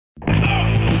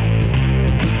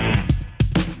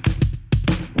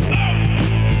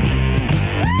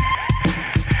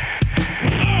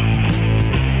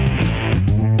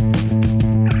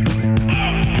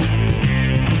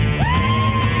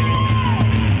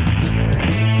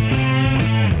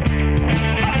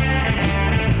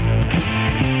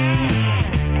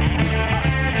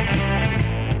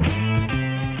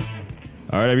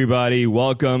everybody.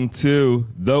 Welcome to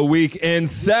The Week in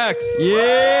Sex.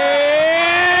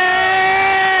 Yeah!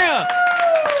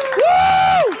 Woo!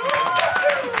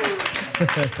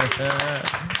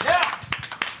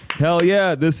 Hell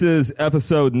yeah, this is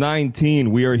episode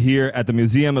 19. We are here at the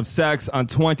Museum of Sex on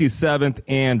 27th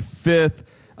and 5th.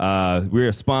 We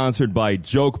are sponsored by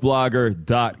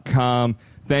jokeblogger.com.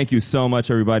 Thank you so much,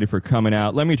 everybody, for coming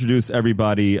out. Let me introduce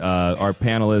everybody, our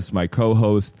panelists, my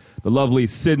co-host, the lovely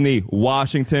Sydney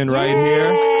Washington right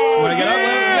here. You want to get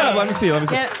up? Let me see.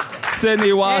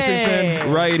 Sydney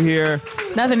Washington right here.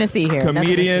 Nothing to see here.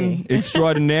 Comedian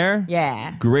extraordinaire.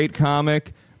 Yeah. Great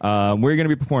comic. Where are you going to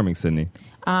be performing, Sydney?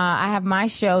 I have my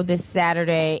show this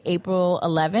Saturday, April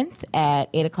 11th at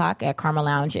 8 o'clock at Karma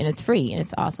Lounge, and it's free, and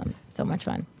it's awesome. So much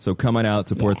fun. So come on out,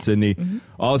 support Sydney. Mm-hmm.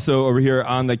 Also, over here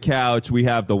on the couch, we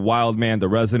have the wild man, the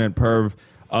resident perv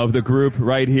of the group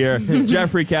right here,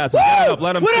 Jeffrey Katz. Get up,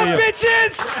 let him what see up, you.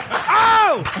 bitches?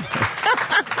 Oh!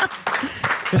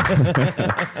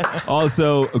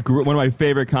 Also, one of my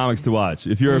favorite comics to watch.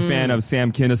 If you're a fan of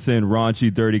Sam Kinison,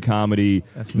 raunchy, dirty comedy,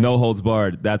 no holds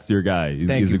barred, that's your guy.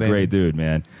 He's a great dude,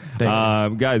 man.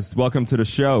 Guys, welcome to the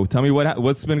show. Tell me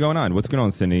what's been going on. What's going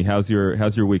on, Sydney? How's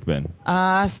your week been?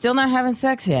 Still not having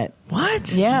sex yet.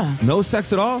 What? Yeah. No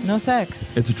sex at all? No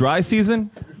sex. It's dry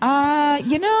season? Yeah,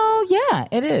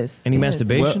 it is. Any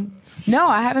masturbation? No,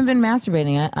 I haven't been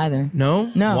masturbating either.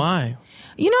 No? No. Why?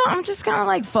 I'm just kind of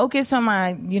like focused on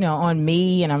my, on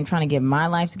me, and I'm trying to get my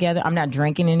life together. I'm not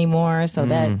drinking anymore, so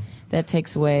that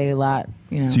takes away a lot,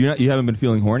 So you haven't been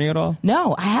feeling horny at all?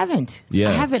 No, I haven't. Yeah.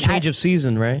 I haven't. Change of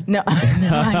season, right? No,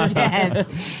 yes.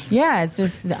 Yeah, it's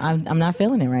just, I'm not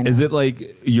feeling it right now. Is it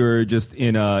like you're just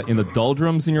in the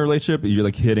doldrums in your relationship? You're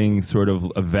like hitting sort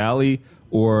of a valley,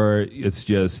 or it's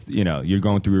just, you're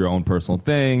going through your own personal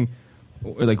thing?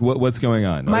 Like, what's going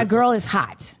on? My girl is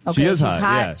hot. Okay, she is she's hot.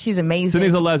 Yeah. She's amazing.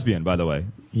 Sydney's a lesbian, by the way.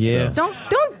 Yeah. So.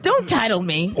 Don't title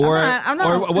me. Or, I'm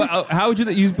not. or how would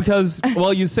you because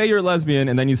you say you're a lesbian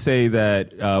and then you say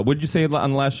that what did you say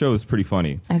on the last show? It was pretty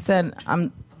funny. I said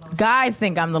guys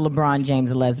think I'm the LeBron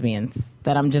James of lesbians,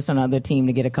 that I'm just on another team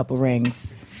to get a couple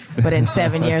rings, but in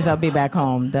 7 years I'll be back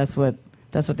home. That's what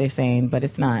they're saying, but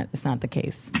it's not the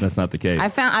case. That's not the case. I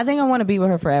think I want to be with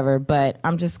her forever, but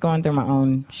I'm just going through my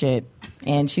own shit,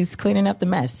 and she's cleaning up the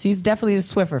mess. She's definitely a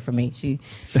Swiffer for me. She's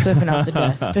swiffing off the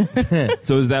dust.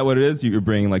 So is that what it is? You're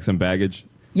bringing like some baggage?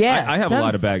 Yeah, I have a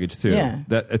lot of baggage too. Yeah,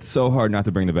 it's so hard not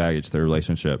to bring the baggage to the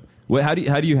relationship. How do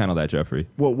you handle that, Jeffrey?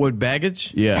 What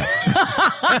baggage? Yeah.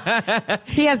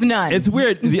 He has none. It's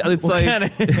weird. It's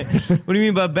like what do you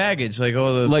mean by baggage? Like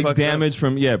all the damage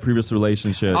from previous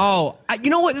relationships. Oh,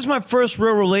 you know what? This is my first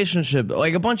real relationship.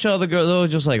 Like a bunch of other girls, they were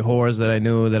just like whores that I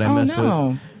knew that I messed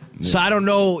with. So I don't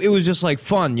know. It was just like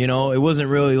fun, It wasn't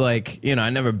really like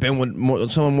I never been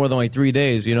with someone more than like 3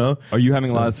 days, Are you having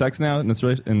a lot of sex now in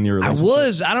your relationship? I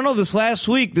was. I don't know. This last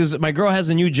week, my girl has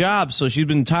a new job, so she's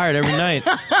been tired every night.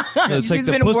 It's like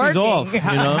the pussy's off,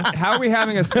 How are we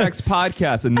having a sex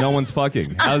podcast and no one's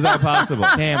fucking? How's that possible?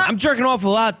 Damn, I'm jerking off a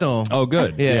lot though. Oh,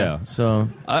 good. Yeah. So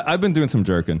I've been doing some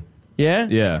jerking. Yeah?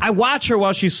 Yeah. I watch her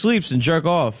while she sleeps and jerk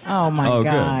off. Oh, my God.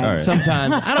 Good. All right.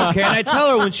 Sometimes. I don't care. And I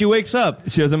tell her when she wakes up.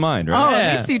 She doesn't mind, right? Oh, Yeah.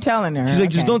 at least you telling her. She's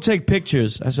like, just don't take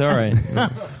pictures. I said, all right.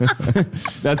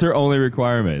 That's her only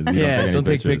requirement. Don't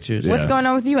take pictures. What's going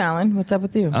on with you, Alan? What's up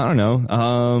with you? I don't know.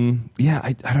 I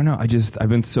don't know. I've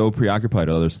been so preoccupied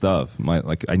with other stuff.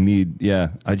 I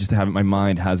just haven't, my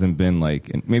mind hasn't been like,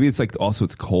 maybe it's like also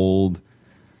it's cold.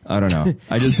 I don't know.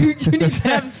 I just you need to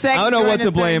have sex. I don't know what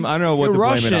to blame. I don't know what to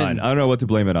blame it on. I don't know what to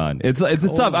blame it on. It's tough. I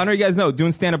don't know if you guys know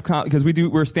doing stand up because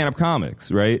we're stand up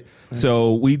comics, right?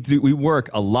 So we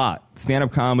work a lot. Stand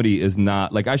up comedy is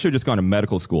not like I should have just gone to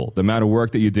medical school. The amount of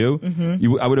work that you do,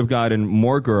 I would have gotten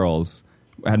more girls.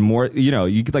 Had more,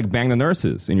 you could like bang the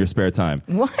nurses in your spare time.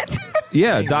 What?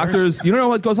 Yeah, doctors. You don't know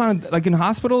what goes on like in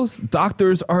hospitals.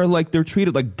 Doctors are like they're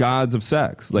treated like gods of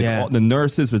sex. Like all the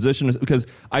nurses, physicians. Because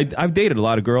I've dated a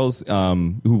lot of girls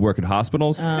who work at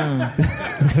hospitals.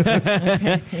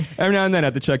 Okay. Every now and then I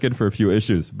have to check in for a few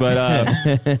issues, but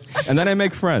and then I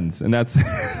make friends, and that's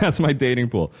my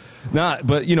dating pool.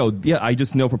 But I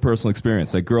just know from personal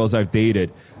experience. Like girls I've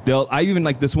dated. I even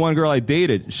like this one girl I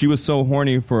dated. She was so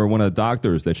horny for one of the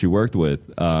doctors that she worked with.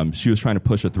 She was trying to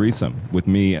push a threesome with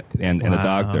me and a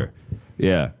doctor.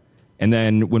 Yeah, and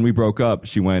then when we broke up,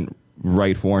 she went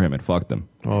right for him and fucked him.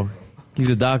 Oh, he's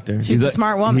a doctor. She's a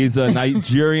smart woman. He's a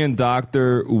Nigerian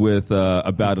doctor with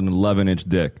about an 11-inch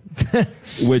dick,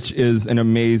 which is an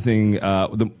amazing.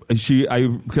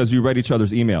 Because we read each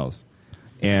other's emails,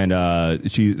 and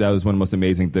that was one of the most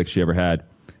amazing dicks she ever had.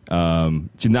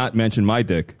 Did not mention my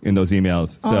dick in those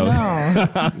emails.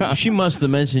 So no. She must have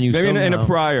mentioned you maybe somehow. in a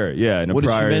prior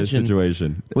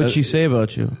situation. What did she say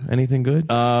about you? Anything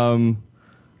good?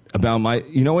 About my,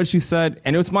 you know what she said?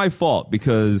 And it was my fault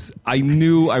because I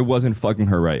knew I wasn't fucking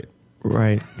her right.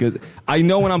 Right. Because I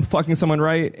know when I'm fucking someone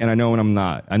right, and I know when I'm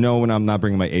not. I know when I'm not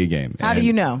bringing my A game. How do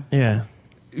you know? Yeah.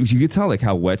 You could tell like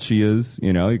how wet she is.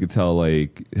 You know, you could tell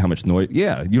like how much noise.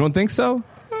 Yeah, you don't think so?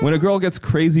 When a girl gets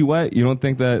crazy wet, you don't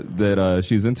think that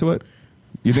she's into it?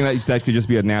 You think that could just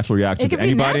be a natural reaction to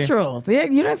anybody? It could be natural.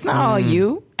 Yeah, that's not all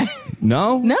you.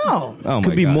 No? No. Oh my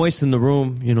Could be God. moist in the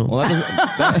room, you know. Well,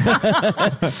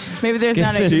 Maybe there's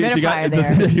not a humidifier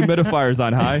there. The humidifier's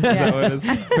on high. Is that what it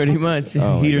is? Pretty much.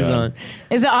 Oh my Heater's God. on.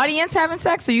 Is the audience having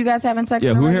sex? Are you guys having sex?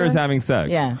 Yeah, on a who here regular? is having sex?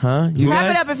 Yeah. Huh? You Clap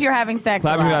guys? it up if you're having sex.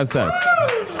 Clap if you have sex.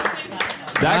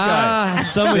 That guy.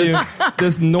 Some of you.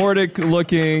 This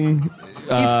Nordic-looking...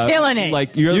 He's killing it.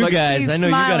 Like you're You like, guys, I know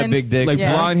you got a smiling. big dick. like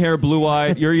Yeah. blonde hair, blue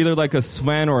eyed. You're either like a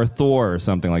Sven or a Thor or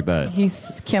something like that.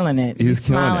 He's killing it. He's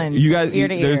killing smiling it. You guys, ear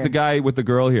to there's ear. the guy with the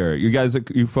girl here. You guys,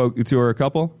 you two are a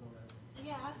couple.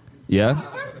 Yeah.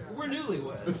 We're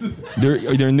newlyweds. They're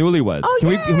newlyweds. Oh,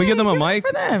 Can we give them a yay, mic?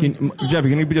 good for them. Jeffy,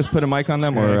 can you just put a mic on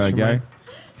them or Extra Gary? mic.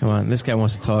 Come on, this guy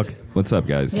wants to talk. What's up,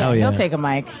 guys? Yeah, Hell yeah. he'll take a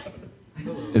mic.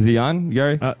 Is he on,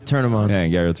 Gary? Turn him on. Yeah,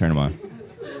 Gary will turn him on.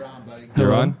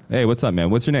 You're on? Hey, what's up, man?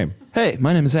 What's your name? Hey,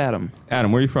 my name is Adam.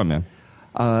 Adam, where are you from, man?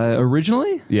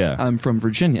 Originally, Yeah. I'm from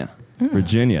Virginia.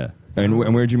 Virginia. And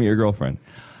where'd you meet your girlfriend?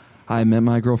 I met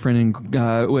my girlfriend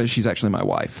in, well, she's actually my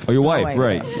wife. Oh, your wife, wait,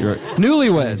 right. yeah. You're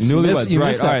Newlyweds. newlyweds, You right.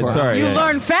 missed All that right, part. sorry. You yeah.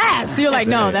 learn fast. You're like,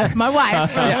 no, that's my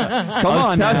wife. Come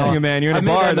on testing now. you, man. You're in I a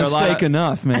made bar. that There are a lot mistake of-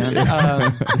 enough,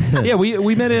 man. Yeah,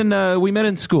 we met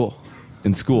in school.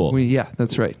 In school. Yeah,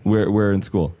 that's right. We're in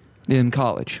school. In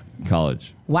college.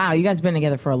 College. Wow, you guys been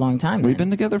together for a long time. We've then.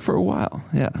 been together for a while.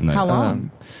 Yeah. Nice. How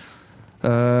long?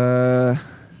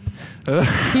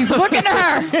 He's looking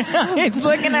at her. He's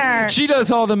looking at her. She does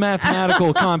all the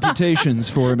mathematical computations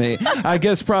for me. I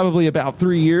guess probably about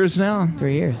 3 years now.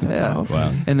 3 years. Yeah.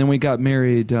 Wow. And then we got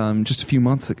married just a few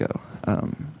months ago.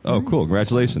 Oh, cool.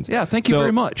 Congratulations. Yeah, thank you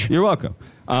very much. You're welcome.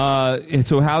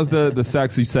 So how's the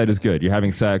sex you said is good? You're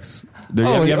having sex? You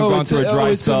haven't gone through a dry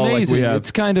it's spell like amazing. we have?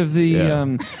 It's kind of the,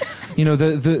 Yeah.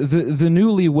 the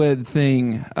newlywed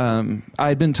thing.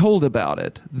 I'd been told about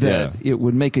it, that it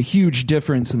would make a huge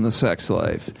difference in the sex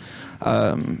life.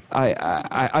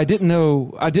 I didn't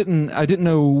know. I didn't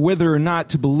know whether or not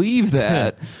to believe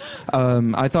that.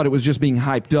 I thought it was just being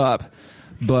hyped up,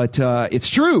 but it's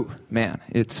true, man.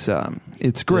 It's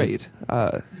great.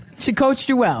 She coached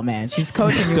you well, man. She's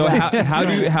coaching you So well.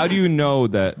 how do you know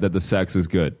that the sex is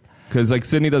good? Because like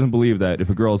Sydney doesn't believe that if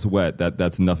a girl's wet,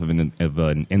 that's enough of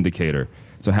an indicator.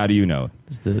 So how do you know?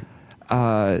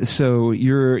 So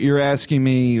you're asking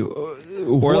me, Or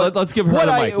let's give her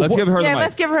the mic. Let's give her the Yeah, mic.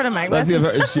 let's give her the mic. Let's give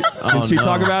her. Can she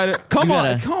talk about it? Come You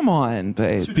on,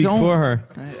 babe. Speak for her.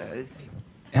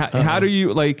 How do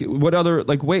you like? What other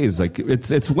like ways? Like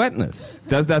it's wetness.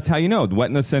 That's how you know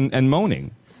wetness and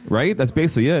moaning, right? That's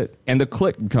basically it. And the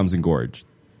clit becomes engorged.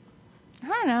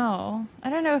 I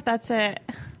don't know if that's it.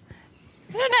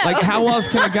 I don't know. Like how else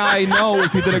can a guy know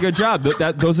if he did a good job?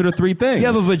 Those are the three things. You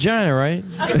have a vagina, right?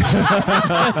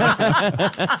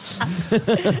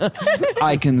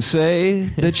 I can say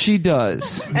that she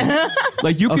does.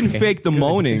 Like you can Okay, fake the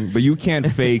moaning, but you can't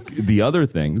fake the other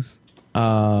things.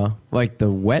 Like the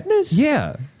wetness?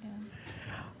 Yeah.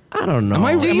 I don't know. Am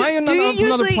I Do you on another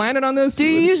usually- planet on this? Do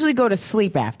you usually go to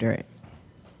sleep after it?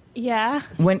 yeah.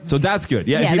 When So that's good.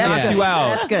 Yeah, he that's knocks good. you out.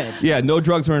 That's good. Yeah, no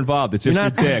drugs are involved. It's just You're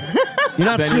your not- dick. You're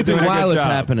not Then you're sleeping doing a good while it's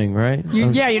job. happening, right?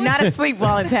 You're not asleep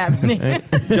while it's happening.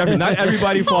 Jeffrey, not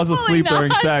everybody falls asleep Hopefully during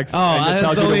not. sex Oh, and I it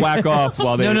tells you thought to we- whack off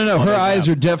while they No. Her eyes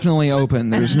are definitely open.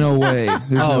 There's no way.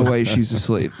 There's no way she's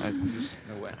asleep.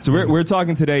 So we're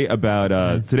talking today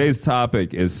about today's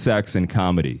topic is sex and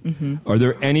comedy. Are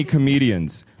there any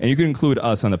comedians, and you can include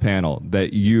us on the panel,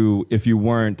 that you, if you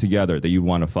weren't together, that you'd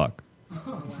want to fuck?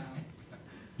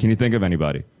 Can you think of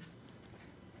anybody?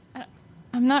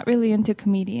 I'm not really into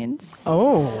comedians.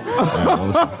 Oh,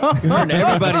 Hurting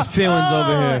everybody's feelings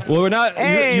over here. Well, we're not.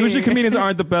 Hey. Usually, comedians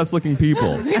aren't the best looking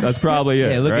people. That's probably it.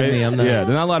 Yeah, look at right? me, I'm not. Yeah,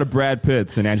 there's not a lot of Brad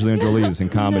Pitts and Angelina Jolie's in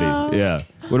comedy. No. Yeah.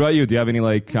 What about you? Do you have any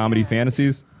like comedy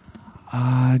fantasies?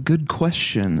 Good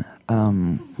question.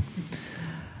 I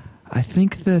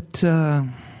think that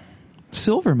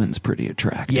Silverman's pretty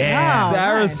attractive. Yeah. Oh,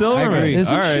 Sarah nice. Silverman. I agree.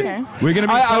 Isn't All right. she? Okay. We're gonna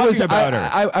be talking about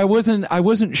her. I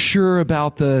wasn't sure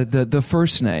about the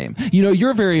first name. You know,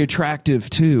 you're very attractive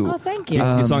too. Oh, thank you.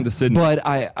 You sung to Sydney. But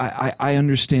I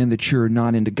understand that you're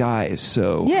not into guys,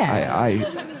 so Yeah.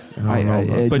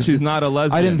 But she's not a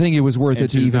lesbian. I didn't think it was worth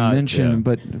it to even mention,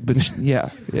 yeah. but yeah,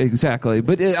 exactly.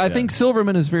 But I think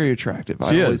Silverman is very attractive.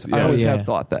 I always have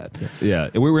thought that. Yeah,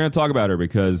 we were going to talk about her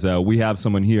because we have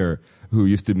someone here who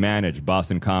used to manage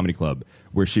Boston Comedy Club,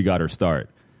 where she got her start.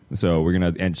 So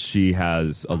and she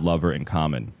has a lover in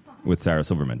common with Sarah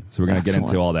Silverman. So we're going to get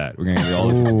into all that. We're going to get all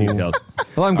the details.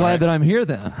 Well, I'm glad that I'm here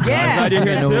then. Yeah. I'm glad you're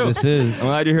here I know too. what this is. I'm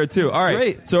glad you're here too. All right.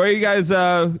 Great. So are you guys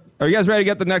ready to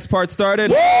get the next part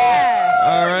started? Yeah.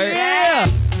 All right. Yeah.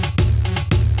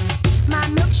 My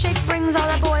milkshake brings all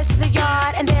the boys to the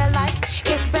yard, and they're like,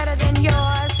 it's better than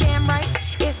yours. Damn right,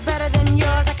 it's better than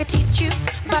yours. I could teach you,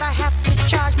 but I have to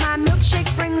charge. My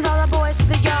milkshake brings all the boys to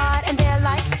the yard, and they're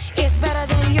like, it's better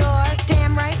than yours.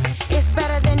 Damn right, it's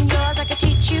better than yours. I could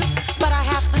teach you, but I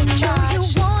have to charge.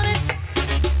 You want it,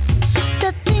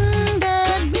 the thing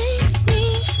that makes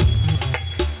me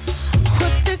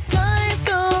what the guys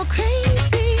go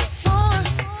crazy for.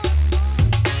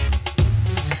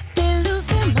 They lose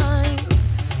their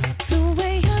minds the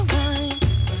way I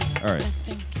whine. All right.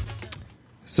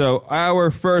 So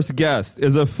our first guest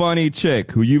is a funny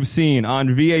chick who you've seen on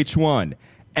VH1,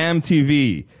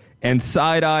 MTV, and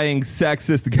side-eyeing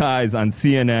sexist guys on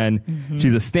CNN. Mm-hmm.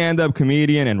 She's a stand-up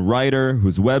comedian and writer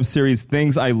whose web series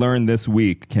Things I Learned This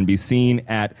Week can be seen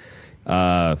at,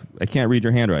 I can't read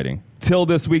your handwriting,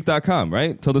 tillthisweek.com,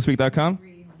 right? Tillthisweek.com?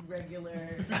 Read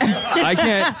regular. I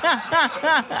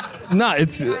can't. No,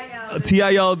 it's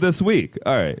TIL this week.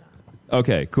 All right.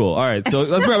 Okay, cool. All right, so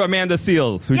let's bring up Amanda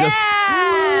Seals, who just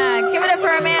Give it up for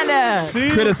Amanda.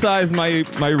 criticized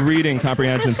my reading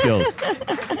comprehension skills.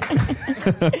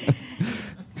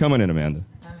 Come on in, Amanda.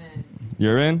 I'm in.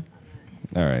 You're in?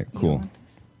 All right, cool.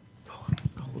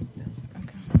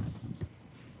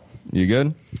 You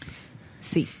good?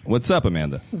 See. What's up,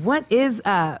 Amanda? What is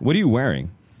What are you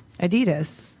wearing?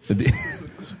 Adidas?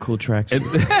 It's a cool track. I'm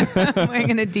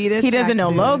wearing an Adidas. He doesn't know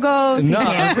tracksuit. logos. He No.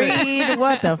 can't read.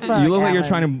 What the fuck? You look like you're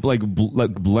Alan? trying to like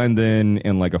blend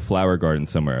in like a flower garden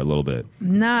somewhere a little bit.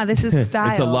 Nah, this is style.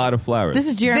 It's a lot of flowers. This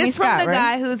is Jeremy This Scott, from the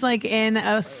right? guy who's like in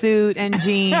a suit and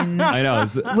jeans. I know.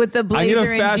 It's, With the I need blazer a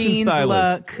and fashion jeans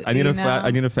stylist. look. I need you know?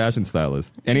 I need a fashion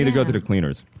stylist. I need to go Yeah. to the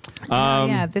cleaners.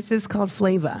 Yeah, this is called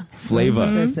Flava. Flavor.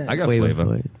 This is. I got Flavor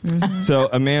flavor. Flav. So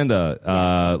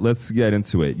Amanda, let's get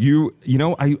into it. You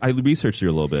know, I researched you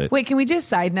a little bit. Wait, can we just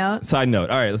side note? Side note.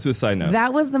 All right, let's do a side note.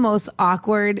 That was the most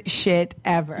awkward shit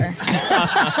ever.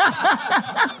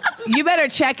 You better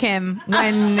check him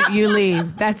when you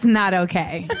leave. That's not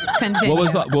okay. Continue.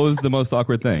 what was the most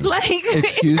awkward thing? Like,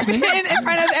 Excuse me? in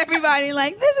front of everybody,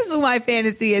 like, this is who my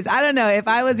fantasy is. I don't know. If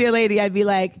I was your lady, I'd be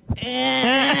like,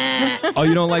 Oh,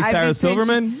 you don't like I'd Sarah be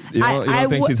Silverman? You don't, you don't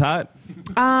think she's hot?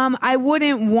 I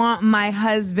wouldn't want my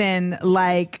husband,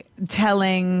 like,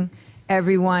 telling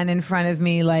everyone in front of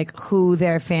me, like, who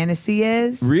their fantasy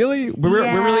is. Really? We're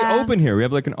really Yeah. open here. We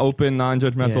have like an open,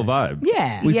 non-judgmental vibe.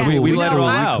 Yeah. We, Yeah. we let it all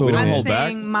No, out. We don't I'm hold back.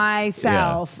 saying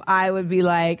myself, I would be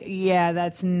like, yeah,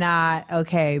 that's not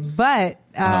okay. But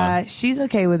she's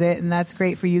okay with it, and that's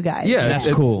great for you guys. Yeah, That's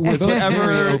it's cool. It's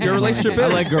whatever your relationship is. I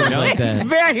like girls you know? like that. It's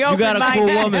very open. You got a cool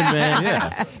woman, man.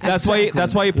 Yeah, that's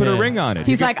why you put a Yeah. ring on it.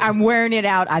 He's You like, I'm wearing it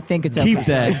out. I think it's okay. Keep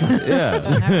that. can-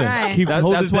 yeah. All right. Keep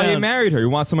hold That's it why you down. married her. You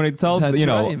want somebody to tell That's you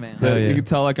know right, man. that Oh, yeah. you can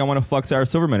tell like I want to fuck Sarah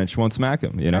Silverman and she won't smack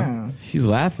him. You know. She's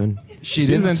laughing. She She's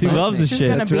didn't. into She it. loves the She's shit.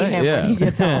 gonna That's beat right. him Yeah. when he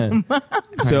gets home.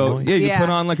 So yeah, you Yeah. put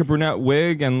on like a brunette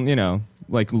wig and you know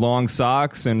like long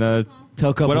socks and Tell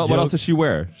a couple what else jokes. does she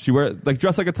wear? She wear like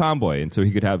dress like a tomboy until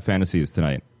he could have fantasies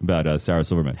tonight about Sarah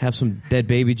Silverman. Have some dead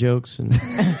baby jokes. And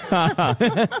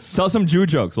Tell some Jew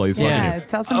jokes while he's fucking Yeah, you.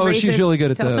 tell some Oh, racist, she's really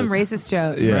good at tell some those. racist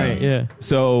jokes. Yeah. Right, yeah.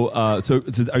 So,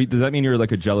 does that mean you're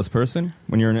like a jealous person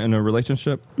when you're in a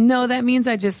relationship? No, that means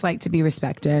I just like to be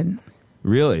respected.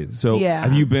 Really? So, Yeah.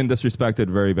 have you been disrespected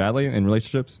very badly in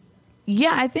relationships?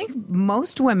 Yeah, I think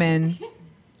most women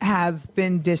have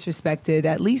been disrespected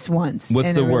at least once What's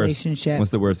in the a worst? relationship. What's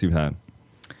the worst you've had?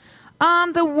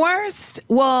 The worst.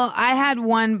 Well, I had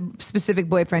one specific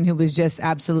boyfriend who was just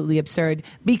absolutely absurd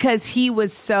because he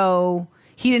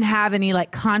didn't have any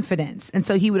like confidence. And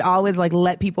so he would always like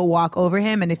let people walk over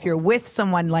him. And if you're with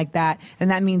someone like that, then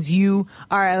that means you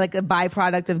are like a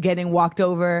byproduct of getting walked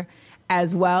over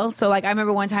as well. So like I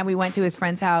remember one time we went to his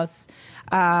friend's house,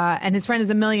 and his friend is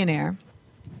a millionaire.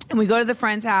 And we go to the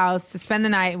friend's house to spend the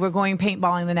night. We're going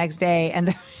paintballing the next day.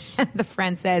 And the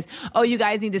friend says, oh, you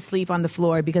guys need to sleep on the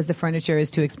floor because the furniture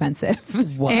is too expensive.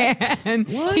 What? And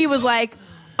he was like,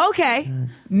 okay,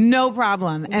 no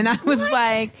problem. And I was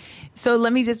like, so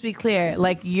let me just be clear.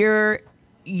 Like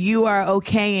you are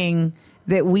okaying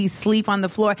that we sleep on the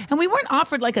floor. And we weren't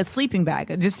offered like a sleeping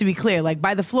bag, just to be clear. Like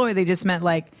by the floor, they just meant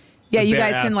like, Yeah, The you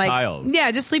bare guys can ass like, tiles. yeah,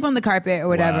 just sleep on the carpet or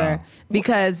whatever, Wow.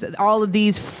 because all of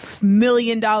these $1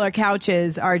 million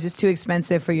couches are just too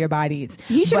expensive for your bodies.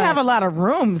 He should But have a lot of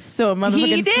rooms so a motherfucker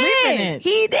he can sleep in did. it.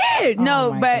 He did. Oh,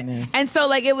 No, my but goodness. and so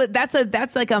like it was.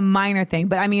 That's like a minor thing.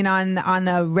 But I mean, on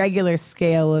a regular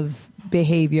scale of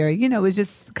behavior, you know, it's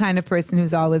just kind of person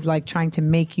who's always like trying to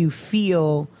make you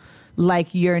feel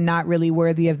like you're not really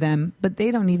worthy of them, but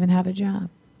they don't even have a job.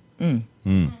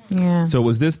 Yeah. So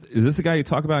is this the guy you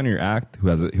talk about in your act who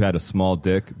had a small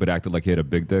dick but acted like he had a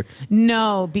big dick?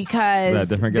 No, because That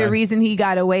different guy? the reason he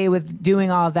got away with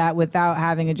doing all of that without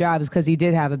having a job is because he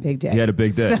did have a big dick. He had a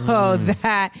big dick. So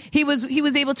that he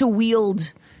was able to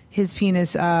wield his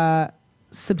penis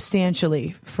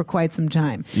substantially for quite some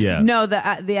time. Yeah. No,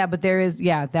 but there is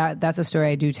that's a story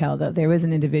I do tell though. There was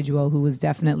an individual who was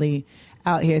definitely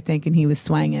out here thinking he was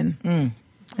swanging, And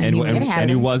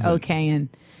he wasn't. okay. And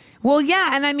well,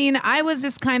 yeah, and I mean, I was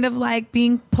just kind of like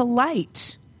being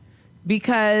polite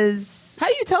because How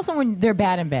do you tell someone they're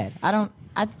bad in bed? I don't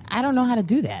know how to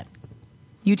do that.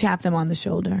 you tap them on the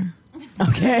shoulder.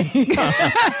 Okay.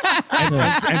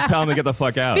 and tell him to get the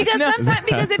fuck out. Because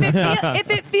sometimes, if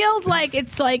it feels like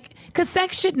it's like, because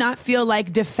sex should not feel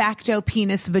like de facto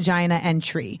penis vagina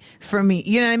entry for me.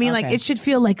 You know what I mean? Like Okay. it should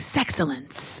feel like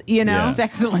sexcellence. You know, Yeah.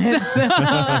 Excellent.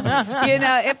 you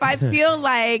know. If I feel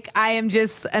like I am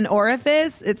just an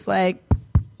orifice, it's like,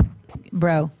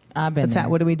 bro, I've been there.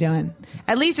 what are we doing?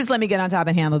 At least just let me get on top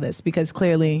and handle this because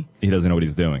clearly, he doesn't know what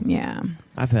he's doing. yeah.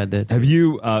 I've had that. Have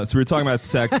you? So we were talking about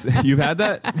sex. You've had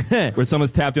that where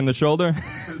someone's tapped you on the shoulder.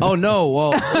 Oh no!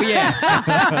 Well, yeah.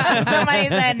 Somebody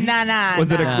said, nah. Was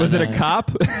it a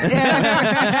cop?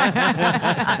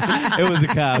 It was a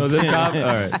cop. Was it a cop? All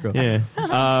right. Cool.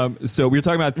 Yeah. So we were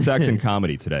talking about sex and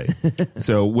comedy today.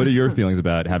 So what are your feelings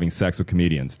about having sex with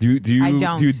comedians? Do you I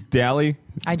don't. do you dally?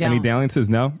 I don't. Any dalliances?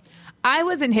 No. I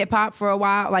was in hip hop for a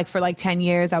while, like for like 10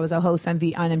 years. I was a host on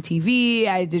MTV.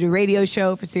 I did a radio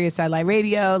show for Sirius Satellite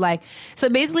Radio. Like, so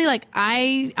basically, like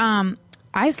I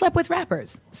slept with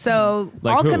rappers. So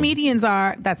Like all who? comedians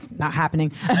are, that's not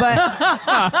happening, but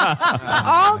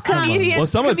all comedians, Well,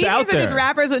 someone's comedians out are just there.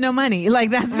 rappers with no money.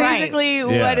 Like that's Right. basically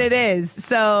Yeah. what it is.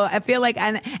 So I feel like,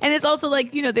 and it's also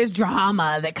like, you know, there's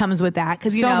drama that comes with that.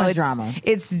 Cause you So know, much it's drama.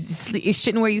 It's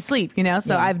shitting where you sleep, you know?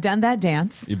 So Yeah. I've done that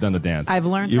dance. You've done the dance. I've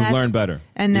learned You've that. learned better.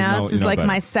 And now You it's know like better.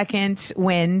 my second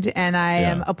wind, and I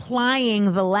Yeah. am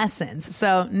applying the lessons.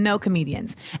 So no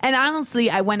comedians. And honestly,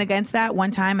 I went against that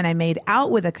one time, and I made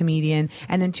out with a comedian,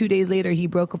 and then 2 days later he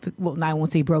broke up. Well, I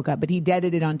won't say he broke up, but he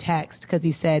deaded it on text because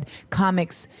he said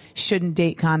comics shouldn't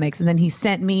date comics, and then he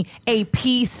sent me a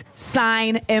peace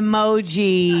sign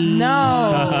emoji. No.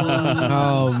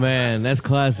 Oh man, that's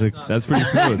classic. That's pretty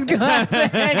smooth.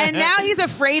 And now he's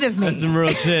afraid of me. That's some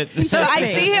real shit. So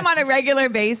I see him on a regular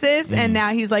basis, and now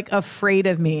he's like afraid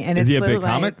of me. And Is it's he a literally big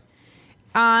comic?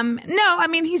 No, I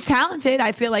mean he's talented.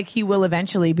 I feel like he will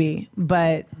eventually be,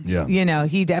 but Yeah. you know,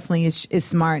 he definitely is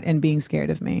smart and being scared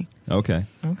of me. Okay.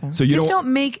 Okay. So you Just don't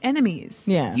make enemies.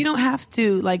 Yeah. You don't have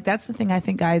to, like, that's the thing I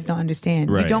think guys don't understand.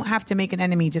 Right. You don't have to make an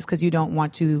enemy just because you don't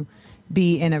want to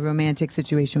be in a romantic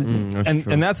situation with me.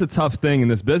 and that's a tough thing in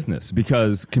this business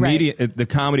because the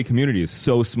comedy community is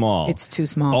so small. It's too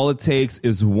small. All it takes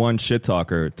is one shit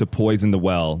talker to poison the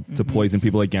well, to poison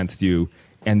people against you,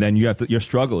 and then you have to. Your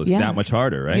struggle is Yeah. that much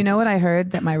harder, right? You know what I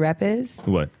heard that my rep is?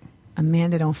 What?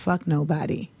 Amanda don't fuck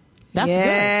nobody. That's good.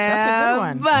 That's a good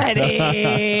one.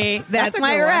 buddy. That's a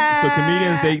my good one. rep. So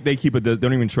comedians, they keep it. They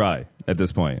don't even try at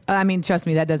this point. I mean, trust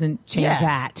me, that doesn't change Yeah.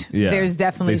 that. Yeah. There's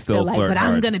definitely They still like, flirt but I'm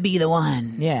hard. going to be the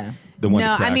one. Yeah. The one. No,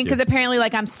 to I crack mean, you. because apparently,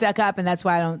 like, I'm stuck up, and that's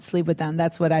why I don't sleep with them.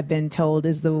 That's what I've been told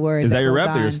is the word. Is that your goes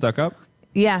rep that you're on. stuck up?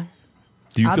 Yeah.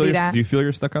 Do you I'll feel? be that. Do you feel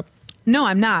you're stuck up? No,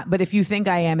 I'm not. But if you think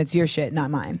I am, it's your shit, not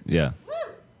mine. Yeah.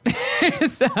 You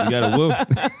gotta woo.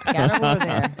 Gotta go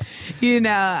there. You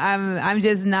know, I'm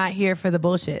just not here for the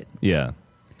bullshit. Yeah.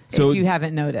 So if you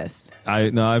haven't noticed,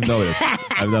 I've noticed.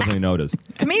 I've definitely noticed.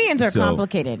 Comedians are So-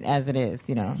 complicated as it is,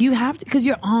 you know. you have to, because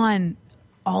you're on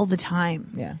all the time.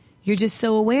 Yeah. You're just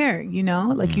so aware, you know?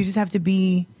 Like, you just have to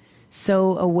be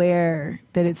so aware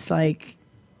that it's like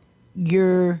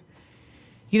you're,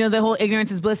 you know, the whole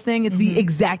ignorance is bliss thing. It's the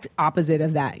exact opposite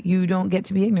of that. You don't get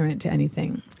to be ignorant to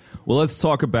anything. Well, let's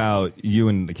talk about you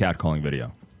and the catcalling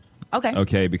video. Okay.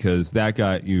 Okay, because that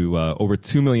got you over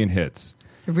 2 million hits.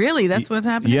 Really? That's what's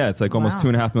happening? Yeah, it's like almost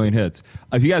Wow. 2.5 million hits.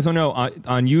 If you guys don't know,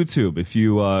 on YouTube, if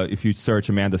you search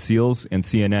Amanda Seales and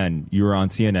CNN, you were on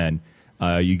CNN.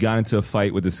 You got into a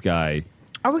fight with this guy.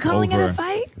 Are we calling it over- a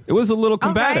fight? It was a little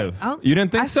All right. combative. I'll- You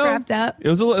didn't think I so? scrapped up. It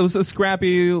was a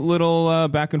scrappy little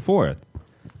back and forth.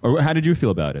 Or how did you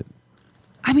feel about it?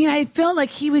 I mean, I felt like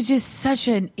he was just such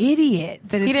an idiot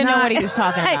that he didn't know what he was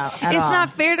talking about. It's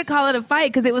not fair to call it a fight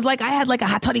because it was like I had like a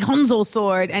Hattori Hanzo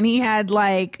sword and he had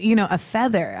like, a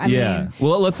feather. I mean,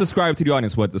 well, let's describe to the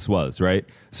audience what this was, right?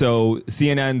 So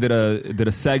CNN did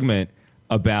a segment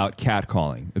about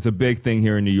catcalling. It's a big thing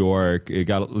here in New York. There's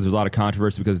a lot of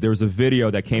controversy because there was a video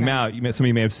that came out. Some of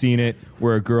you may have seen it,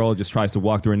 where a girl just tries to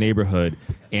walk through a neighborhood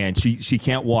and she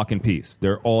can't walk in peace.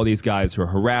 There are all these guys who are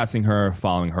harassing her,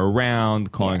 following her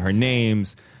around, calling her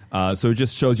names. So it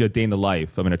just shows you a day in the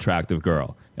life of an attractive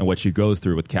girl and what she goes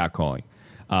through with catcalling.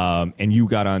 And you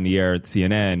got on the air at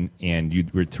CNN and you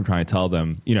were trying to tell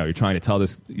them, you're trying to tell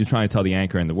the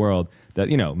anchor in the world that,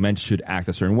 men should act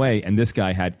a certain way. And this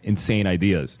guy had insane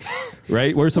ideas,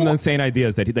 right? What are some of the insane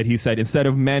ideas that he said instead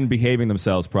of men behaving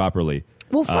themselves properly?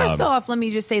 Well, first off, let me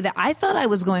just say that I thought I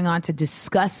was going on to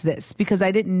discuss this because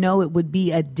I didn't know it would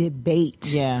be a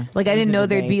debate. Yeah. Like I didn't know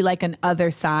there'd be like an other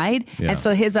side. Yeah. And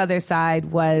so his other side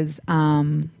was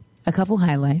a couple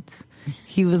highlights.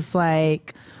 He was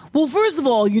like, well, first of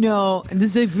all, and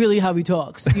this is really how he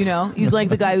talks, He's like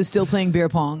the guy who's still playing beer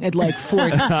pong at like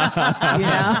 40,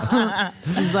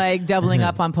 He's like doubling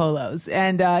up on polos.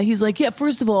 And he's like, yeah,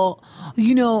 first of all,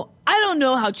 I don't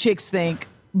know how chicks think,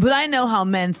 but I know how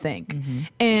men think. Mm-hmm.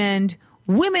 And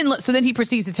women, so then he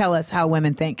proceeds to tell us how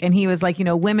women think. And he was like,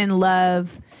 women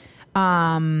love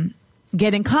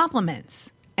getting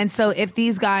compliments. And so if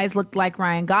these guys looked like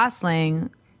Ryan Gosling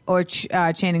or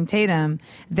Channing Tatum,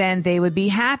 then they would be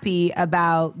happy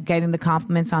about getting the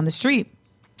compliments on the street.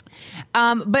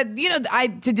 But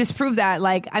to disprove that,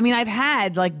 I've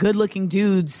had like good-looking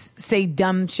dudes say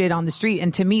dumb shit on the street,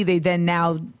 and to me, they then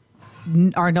now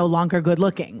are no longer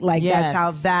good-looking. That's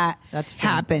how that's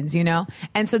happens,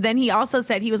 And so then he also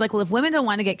said, he was like, well, if women don't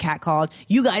want to get catcalled,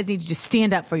 you guys need to just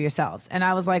stand up for yourselves. And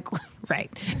I was like, right.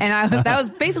 And that was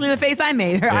basically the face I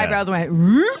made. Her eyebrows went,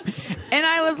 Roop. And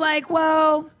I was like,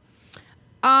 well,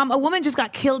 a woman just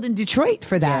got killed in Detroit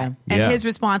for that. Yeah. And his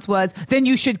response was, then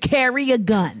you should carry a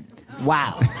gun.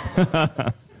 Wow.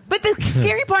 But the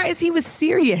scary part is he was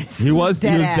serious. He was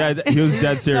dead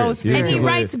serious. So serious. And he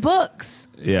writes books.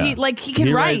 Yeah. He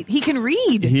can write. He can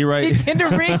read. He He can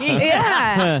read.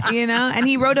 Yeah. And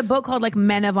he wrote a book called like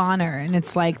Men of Honor. And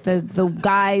it's like the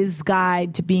guy's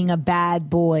guide to being a bad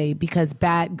boy because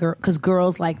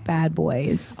girls like bad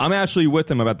boys. I'm actually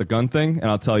with him about the gun thing, and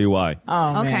I'll tell you why.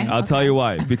 Oh, Okay. man. I'll tell you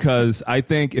why. Because I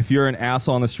think if you're an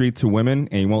asshole on the street to women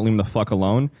and you won't leave them the fuck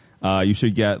alone, you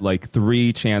should get like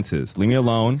 3 chances. Leave me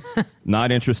alone,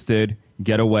 not interested,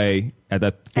 get away. At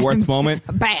that 4th moment,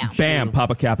 bam,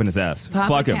 pop a cap in his ass.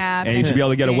 Fuck him. And you should be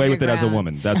able to get away with it as a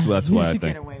woman. That's what I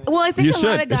think. Well, I think You a lot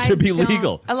should. of guys It should be don't-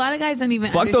 legal. A lot of guys don't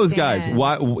even Fuck those guys. understand.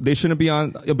 Why they shouldn't be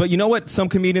on? But you know what? Some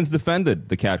comedians defended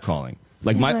the catcalling.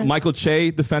 Like Michael Che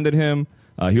defended him.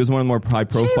 He was one of the more high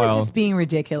She was profile. just being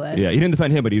ridiculous. Yeah, he didn't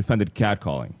defend him, but he defended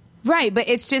catcalling. Right, but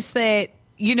it's just that,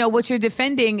 what you're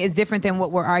defending is different than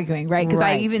what we're arguing, right? Because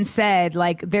I Right. even said,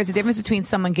 like, there's a difference between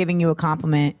someone giving you a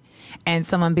compliment and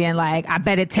someone being like, I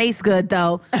bet it tastes good,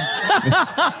 though.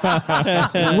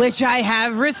 Which I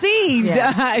have received,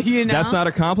 That's not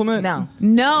a compliment? No.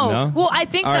 No. Well, I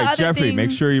think All the right, other Jeffrey, thing...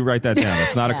 make sure you write that down.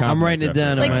 It's not a compliment. I'm writing it Jeffrey.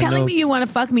 down. Like, my telling notes. me you want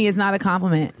to fuck me is not a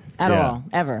compliment. At Yeah. all.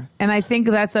 Ever. And I think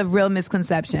that's a real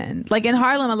misconception. Like in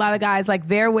Harlem, a lot of guys, like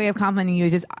their way of complimenting you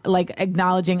is just like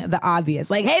acknowledging the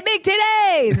obvious. Like, hey, big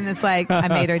titties! And it's like, I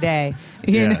made her day.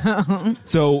 You know?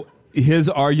 So his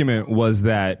argument was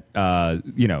that,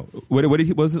 what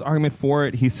was his argument for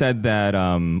it? He said that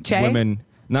Che? women,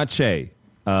 not Che,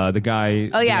 the guy.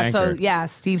 Oh, yeah. the So, anchor. yeah,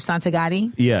 Steve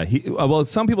Santagati. Yeah, well,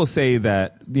 some people say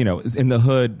that in the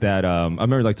hood that I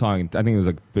remember like talking. I think it was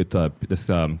like with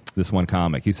this one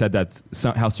comic. He said that's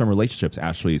how some relationships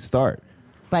actually start.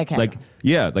 By cat.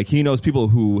 Like he knows people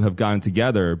who have gotten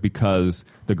together because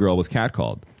the girl was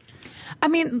catcalled. I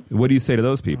mean, What do you say to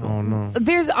those people? Oh no.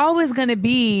 there's always going to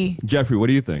be... Jeffrey, what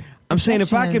do you think? I'm saying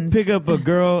if I could Exceptions. pick up a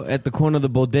girl at the corner of the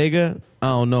bodega, I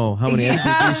don't know how many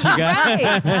STDs she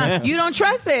got. Right. You don't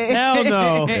trust it. Hell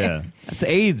no. Yeah. That's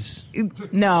AIDS.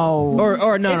 no.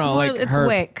 Or no, It's like it's herp,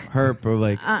 wick. herp or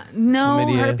like. No,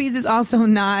 Chlamydia. herpes is also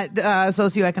not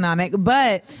socioeconomic.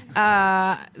 But,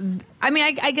 I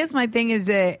mean, I guess my thing is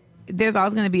that there's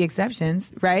always going to be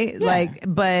exceptions, right? Yeah.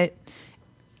 But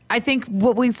I think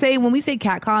what we say when we say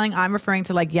catcalling, I'm referring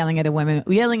to like yelling at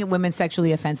women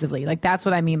sexually offensively. Like that's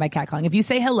what I mean by catcalling. If you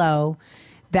say hello,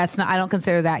 that's not. I don't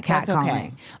consider that That's catcalling.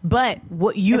 okay. But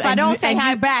what you if I don't say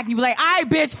hi back, you be like, "All right,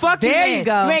 bitch, fuck you." There then. you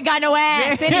go. You ain't got no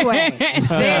ass anyway. there you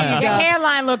Your go.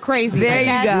 hairline look crazy. There Like you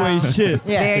that- go. You ain't shit.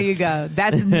 Yeah. There you go.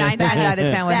 That's 9 times out of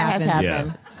 10 what that has happens.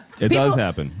 happened. It does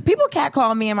happen. People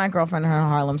catcall me and my girlfriend in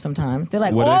Harlem sometimes. They're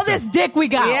like, What all is this that? dick we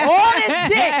got. Yeah. All this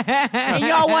dick. And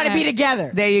y'all want to be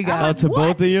together. There you go. Oh, to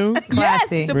both of you?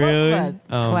 Classy. Yes, to Really? both of us.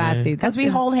 Oh, Classy. Because we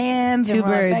hold hands two and we're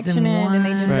birds affectionate and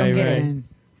they just Right, don't get right. it.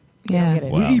 Yeah. Get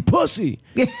it. Wow. We eat pussy.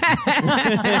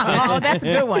 Oh, that's a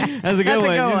good one. That's a good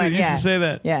one. You used Yeah. to say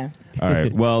that. Yeah. All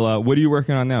right. Well, what are you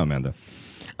working on now, Amanda?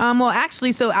 Well,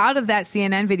 actually, so out of that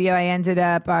CNN video, I ended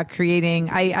up creating,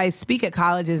 I speak at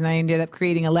colleges, and I ended up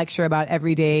creating a lecture about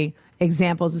everyday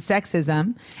examples of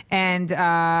sexism. And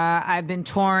I've been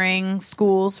touring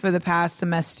schools for the past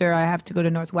semester. I have to go to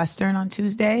Northwestern on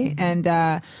Tuesday. And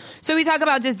so we talk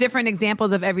about just different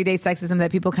examples of everyday sexism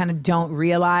that people kind of don't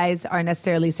realize are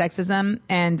necessarily sexism.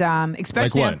 And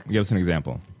especially... Like what? Give us an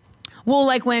example. Well,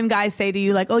 like when guys say to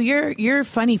you, like, oh, you're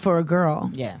funny for a girl.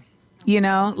 Yeah. You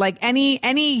know, like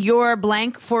any your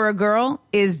blank for a girl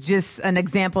is just an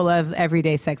example of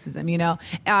everyday sexism, you know,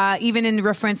 even in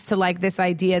reference to like this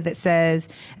idea that says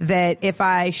that if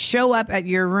I show up at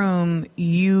your room,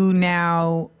 you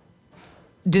now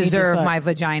deserve my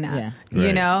vagina, you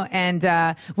Right. know,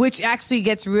 and which actually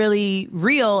gets really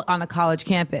real on a college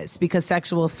campus because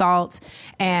sexual assault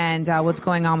and what's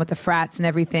going on with the frats and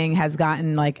everything has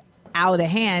gotten like out of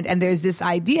hand. And there's this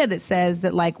idea that says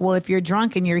that like, well, if you're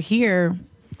drunk and you're here,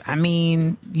 I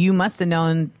mean, you must have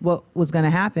known what was going to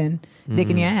happen, dick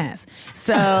in your ass.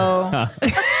 So,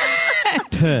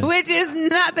 which is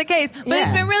not the case, but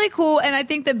it's been really cool. And I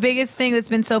think the biggest thing that's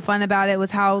been so fun about it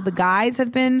was how the guys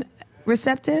have been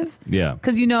receptive. Yeah.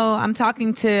 Cause you know, I'm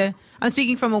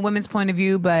speaking from a women's point of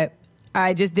view, but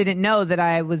I just didn't know that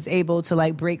I was able to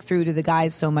like break through to the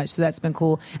guys so much. So that's been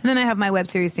cool. And then I have my web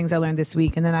series Things I Learned This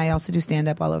Week. And then I also do stand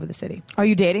up all over the city. Are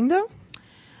you dating though?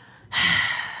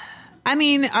 I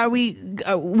mean,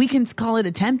 we can call it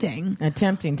attempting.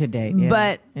 Attempting to date. Yeah.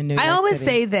 But In New I York always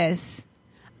City. say this.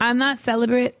 I'm not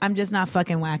celibate. I'm just not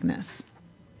fucking whackness.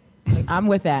 I'm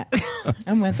with that.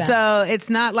 I'm with that. So it's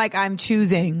not like I'm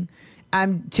choosing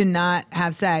to not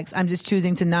have sex. I'm just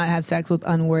choosing to not have sex with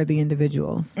unworthy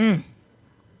individuals.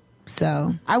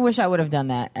 So I wish I would have done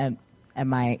that at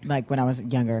my, like when I was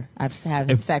younger. I've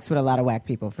had sex with a lot of whack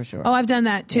people for sure. Oh, I've done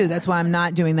that too. That's why I'm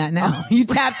not doing that now. You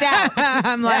tapped out.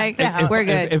 I'm like, we're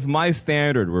good. If my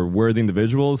standard were worthy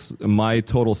individuals, my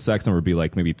total sex number would be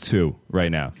like maybe 2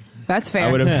 right now. That's fair.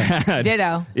 I would have had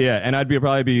Ditto. Yeah, and I'd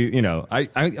probably be, you know, I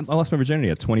lost my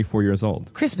virginity at 24 years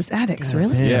old. Crispus Attucks,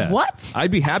 really? Yeah. What?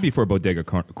 I'd be happy for a bodega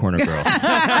corner girl.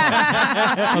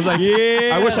 I was like,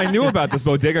 yeah. I wish I knew about this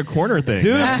bodega corner thing.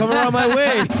 Dude, it's coming around my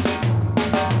way.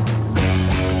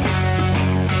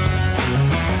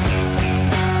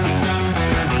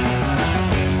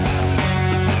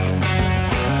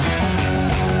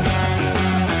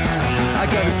 I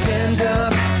gotta stand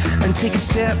up and take a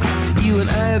step. You and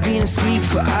I have been asleep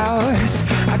for hours.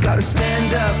 I gotta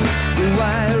stand up, the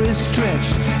wire is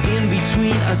stretched in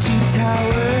between our 2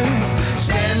 towers.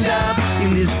 Stand up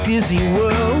in this dizzy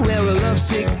world where a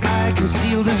lovesick eye can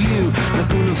steal the view. Not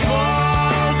gonna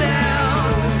fall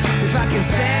down if I can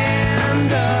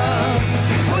stand up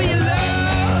for your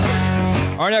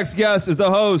love. Our next guest is the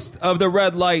host of the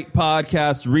Red Light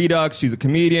podcast, Redux. She's a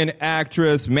comedian,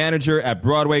 actress, manager at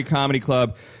Broadway Comedy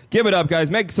Club. Give it up,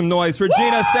 guys. Make some noise for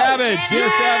Gina Savage. Gina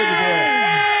Savage is here.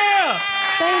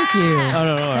 Thank you. Oh,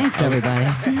 no. Thanks, everybody.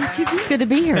 It's good to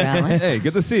be here, Alan. Hey,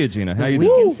 good to see you, Gina. How you Week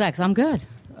doing? in sex. I'm good.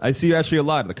 I see you actually a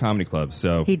lot at the comedy club.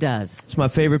 So He does. It's my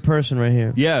favorite person right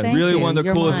here. yeah, Thank really you. one of the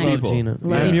You're coolest mine. people. Gina.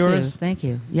 Love I'm you yours. too. Thank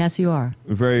you. Yes, you are.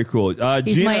 Very cool.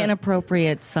 He's Gina, my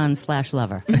inappropriate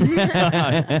son/lover.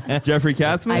 Jeffrey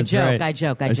Katzman. I joke. right. I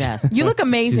joke. I jest. You look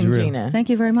amazing, She's real. Gina. Thank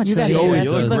you very much. You So got do your Oh, dress.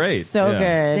 you look look great. so Yeah.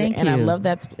 good. Thank and I you. love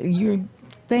that. You're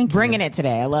Thank you. bringing it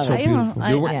today. I love So it. beautiful.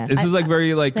 You're- This is like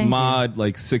very like Thank you. mod,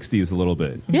 like 60s a little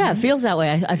bit. Yeah, it feels that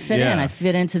way. I fit Yeah. in. I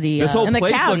fit into the. This whole And the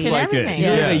place couch looks and like it. everything.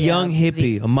 You're Yeah. like a young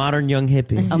hippie, a modern young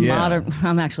hippie. a Yeah. modern.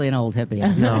 I'm actually an old hippie.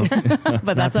 No,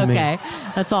 But that's to me. okay.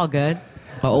 That's all good. an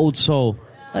old soul.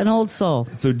 An old soul.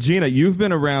 So Gina, you've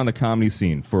been around the comedy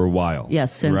scene for a while.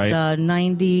 Yes, since right?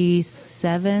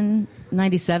 96,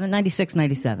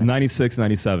 97. 96,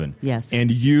 97. Yes.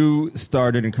 And you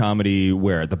started in comedy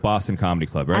where? At the Boston Comedy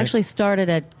Club, right? I actually started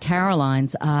at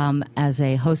Caroline's as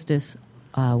a hostess,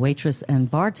 waitress, and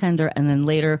bartender, and then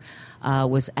later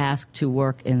was asked to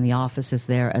work in the offices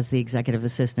there as the executive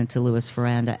assistant to Louis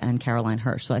Ferranda and Caroline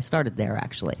Hirsch. So I started there,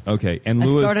 actually. Okay. And I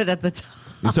Louis. started at the top.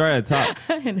 You started at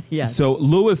the top. Yes. So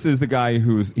Louis is the guy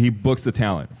he books the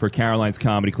talent for Caroline's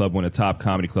Comedy Club, one of the top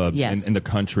comedy clubs Yes. in the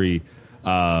country.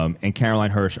 And Caroline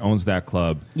Hirsch owns that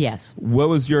club. Yes. What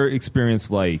was your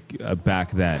experience like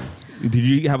back then? Did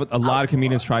you have a lot of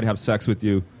comedians try to have sex with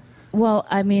you? Well,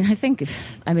 I mean,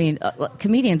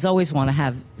 comedians always want to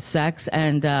have sex,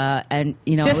 and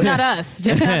just not us,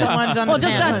 just not the ones on. Well,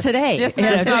 just not today, just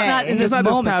not in this not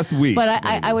moment. This past week. But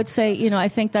I would say, I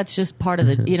think that's just part of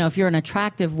the. If you're an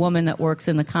attractive woman that works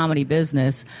in the comedy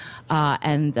business,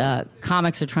 and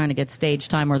comics are trying to get stage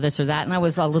time or this or that, and I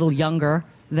was a little younger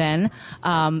then.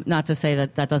 Not to say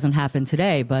that doesn't happen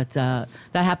today, but that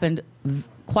happened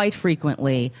quite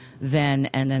frequently then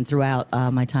and then throughout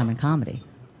my time in comedy.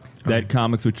 That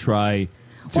comics would try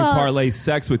to parlay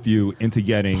sex with you into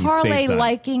getting parlay stage time.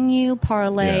 liking you,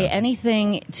 parlay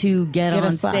anything to get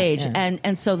on stage,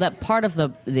 and so that part of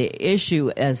the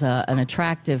issue as an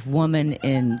attractive woman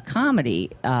in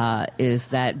comedy is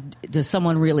that does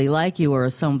someone really like you, or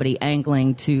is somebody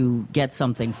angling to get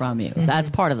something from you? Mm-hmm. That's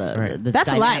part of the that's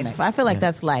dynamic. life. I feel like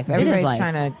that's life. Everybody's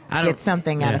trying to get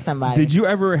something out of somebody. Did you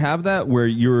ever have that where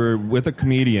you're with a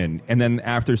comedian and then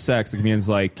after sex the comedian's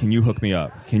like, "Can you hook me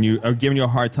up? Or giving you a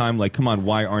hard time, like, come on,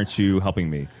 why aren't you helping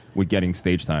me with getting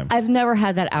stage time?" I've never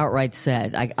had that outright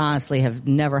said. I honestly have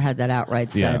never had that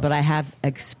outright said, but I have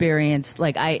experienced,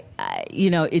 like,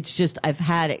 it's just, I've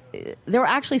had it. There were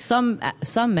actually some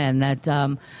men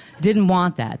that didn't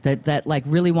want that like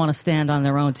really want to stand on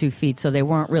their own 2 feet, so they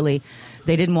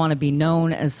didn't want to be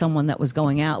known as someone that was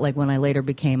going out, like when I later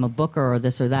became a booker or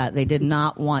this or that. They did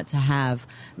not want to have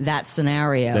that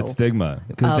scenario. That stigma.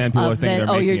 Because then people are thinking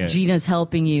they're making it. Gina's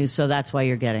helping you, so that's why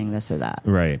you're getting this or that.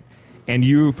 Right. And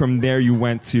from there you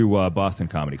went to Boston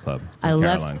Comedy Club. I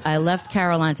left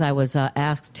Caroline's. I was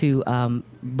asked to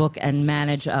book and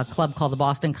manage a club called the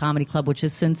Boston Comedy Club, which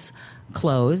has since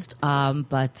closed.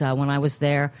 But when I was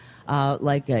there,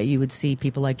 you would see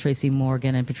people like Tracy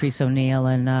Morgan and Patrice O'Neill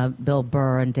and Bill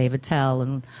Burr and David Tell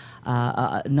and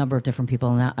a number of different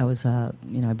people. And I was, I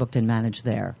booked and managed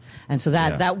there. And so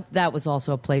that was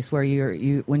also a place where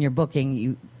you when you're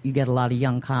booking, you get a lot of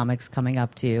young comics coming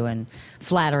up to you and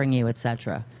flattering you,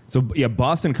 etc. So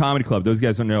Boston Comedy Club, those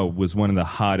guys don't know, was one of the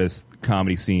hottest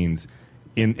comedy scenes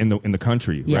in the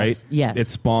country, right? Yes. It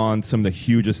spawned some of the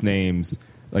hugest names.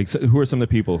 Like, so who are some of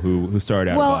the people who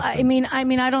started out? Well, in Boston? I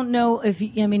mean, I don't know if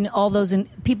all those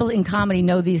people in comedy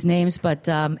know these names, but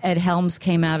Ed Helms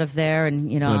came out of there,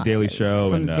 and from the Daily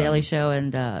Show,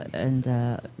 and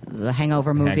the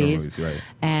Hangover movies, right.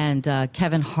 And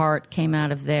Kevin Hart came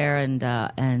out of there,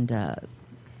 and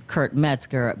Kurt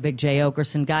Metzger, Big J.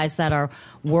 Okerson, guys that are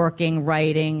working,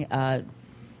 writing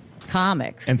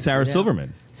comics, and Sarah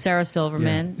Silverman. Sarah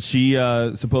Silverman, she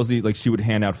supposedly, like, she would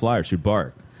hand out flyers, she'd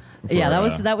bark. Before,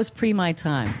 that was pre my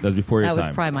time. That was before your time. That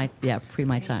was pre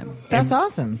my time. That's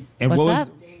awesome. And what's what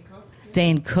that?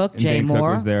 Dane Cook, Jay Dane Moore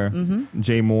Cook was there. Mm-hmm.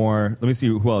 Jay Moore. Let me see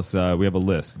who else. We have a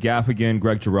list: Gaffigan,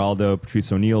 Greg Giraldo,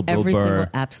 Patrice O'Neill, Bill Burr,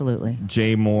 absolutely.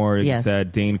 Jay Moore. Yes. You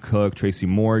said Dane Cook, Tracy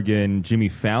Morgan, Jimmy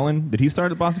Fallon. Did he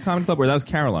start at Boston Comedy Club, or that was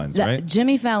Caroline's? Right?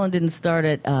 Jimmy Fallon didn't start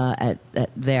at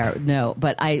there. No,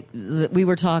 but we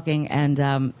were talking,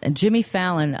 and Jimmy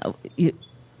Fallon.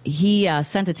 He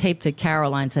sent a tape to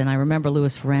Caroline's, and I remember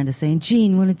Louis Ferranda saying,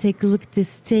 "Gene, want to take a look at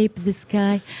this tape, this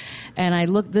guy?" And I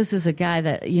looked, this is a guy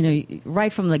that,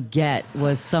 right from the get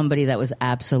was somebody that was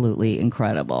absolutely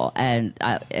incredible. And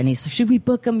he said, "Should we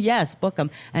book him?" Yes, book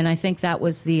him. And I think that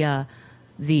was the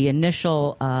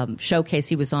initial showcase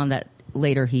he was on that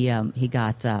later he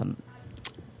got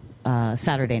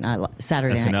Saturday Night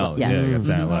SNL. Yes. Yeah, Saturday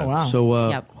Night Live. Oh, wow.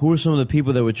 So, who were some of the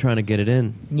people that were trying to get it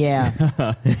in? Yeah.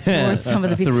 Who are some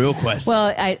of the That's the real question.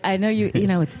 Well, I know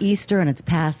it's Easter and it's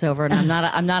Passover, and I'm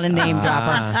not a name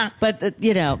dropper, but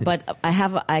but I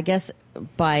have, I guess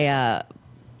by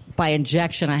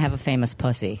injection, I have a famous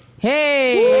pussy.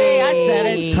 Hey, I said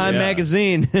it. Time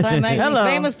Magazine. Time Magazine. Hello.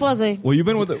 Famous pussy. Well, you've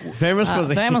been with famous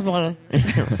pussy. Famous pussy.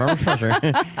 Famous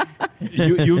pussy.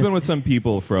 You've been with some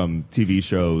people from TV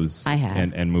shows. I have.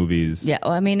 and movies. Yeah,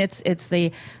 well, I mean, it's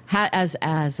the as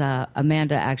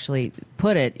Amanda actually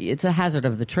put it, it's a hazard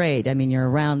of the trade. I mean, you're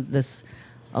around this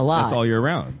a lot. That's all year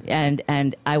round.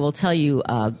 And I will tell you,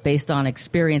 based on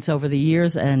experience over the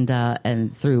years and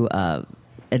through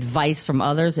advice from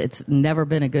others, it's never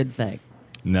been a good thing.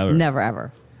 Never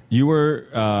ever. You were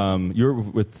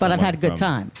with, but I've had a good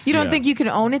time. You don't think you can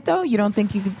own it though? You don't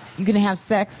think you can have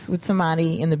sex with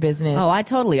somebody in the business? Oh, I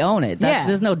totally own it.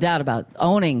 There's no doubt about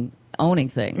owning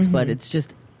things. Mm-hmm. But it's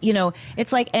just,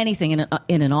 it's like anything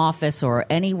in an office or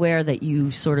anywhere that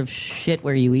you sort of shit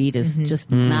where you eat is just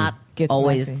not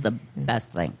always the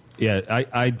best thing. Yeah,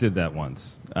 I did that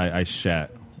once. I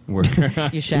shat. You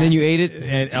shat. And then you ate it.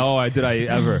 And did I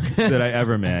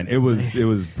ever, man? It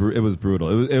was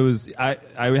brutal. I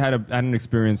had an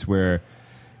experience where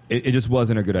it just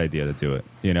wasn't a good idea to do it.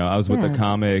 You know, I was with a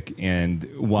comic, and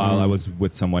while I was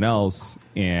with someone else,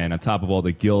 and on top of all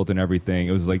the guilt and everything,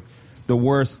 it was like the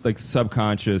worst, like,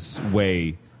 subconscious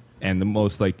way, and the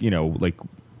most, like, you know, like,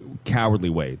 cowardly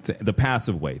way, the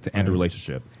passive way to end a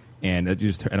relationship. And it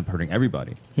just ended up hurting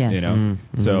everybody. Yes. You know?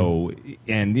 So,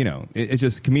 and, you know, it's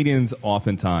just comedians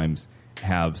oftentimes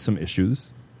have some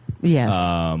issues. Yes.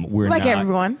 We're like not,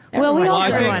 everyone. Well, we all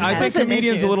I think some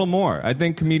comedians issues. a little more. I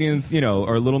think comedians, you know,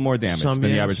 are a little more damaged Some, than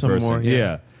the yeah, average some person. more,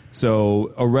 yeah.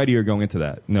 So already you're going into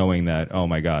that knowing that, oh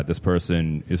my God, this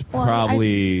person is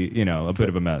probably, you know, a bit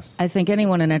of a mess. I think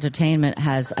anyone in entertainment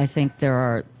has. I think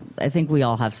we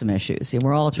all have some issues.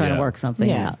 We're all trying to work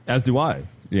something out. As do I.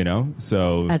 You know,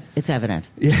 so As it's evident.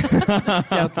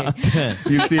 Joking.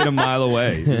 you see it a mile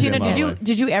away. Gina,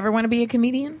 did you ever want to be a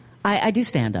comedian? I do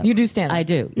stand up. You do stand up. I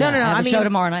do. No, Yeah. no, no. I have I a mean, show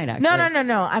tomorrow night. Actually.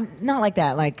 No. I'm not like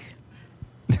that. Like,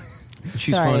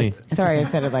 She's sorry, funny. sorry, I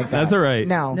said it like that. That's all right.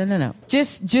 No.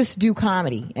 Just do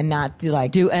comedy and not do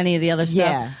like Do any of the other stuff.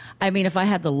 Yeah. I mean, if I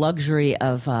had the luxury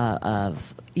of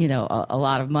you know, a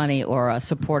lot of money or a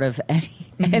support of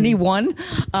anyone,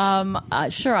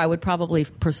 sure, I would probably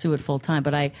pursue it full time.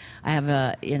 But I have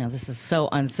a, you know, this is so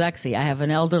unsexy. I have an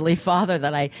elderly father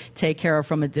that I take care of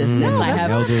from a distance. I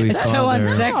have Elderly it's so father.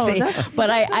 unsexy, No, but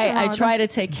I try to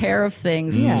take care of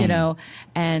things, you know.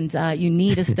 And you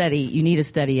need a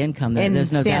steady income. And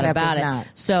There's no doubt stand-up about is it. not.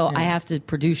 So I have to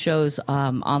produce shows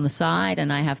on the side,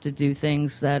 and I have to do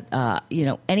things that you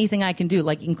know, anything I can do,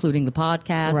 like including the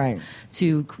podcast, Right.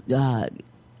 to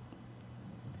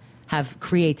have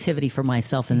creativity for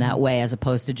myself in that way, as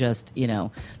opposed to just, you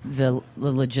know, the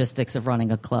logistics of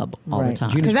running a club all the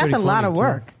time. Because that's pretty a lot funny, of too.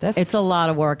 work. It's a lot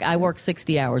of work. I work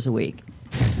 60 hours a week.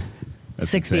 That's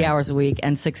 60 insane. hours a week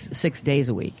and six days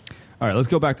a week. All right, let's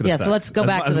go back to the Yeah, sex. so let's go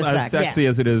back to the as sex. sexy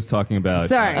as it is talking about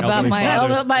Sorry. About my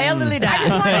elderly dad. I just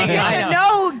want to get to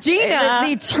know Gina.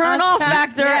 The turn-off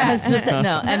factor Yeah. has just...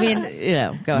 No, I mean, you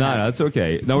know, go ahead. No, that's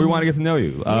okay. No, we want to get to know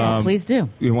you. Please do.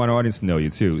 We want our audience to know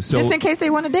you too. So, Just in case they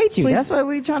want to date you. Please. That's what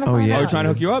we're trying to find yeah. out. are we trying to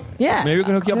hook you up? Yeah. Maybe we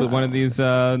can hook you up with one of these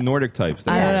Nordic types.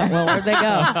 I don't know. Well, where'd they go?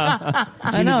 I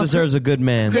Gina know. deserves a good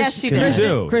man. Yes, she You does.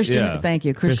 do. Christian, Yeah. thank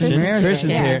you. Christian Christian- Ramirez.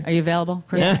 Christian's here. Are you available?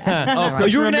 Christian? Oh,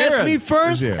 you were going to ask me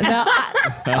first? No,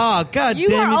 Oh, God you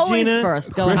damn are it, always Gina.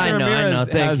 first. Go Christian ahead. I know. Ramirez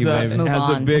Thank has you, a, baby. Move has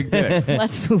a on. big dick.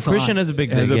 Let's move on. Christian has a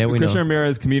big Has dick. a- Yeah, we Christian know.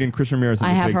 Ramirez, comedian Christian Ramirez has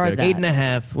I a have big heard dick.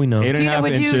 that. 8.5. We know. 8.5 Gina,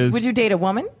 inches. would you date a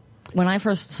woman? When I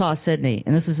first saw Sydney,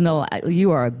 and this is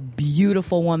you are a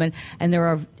beautiful woman, and there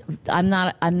are. I'm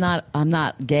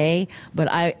not gay, but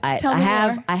I Tell me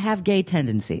more. have gay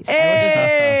tendencies.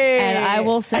 Hey! And I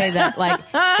will say that, like,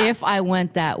 if I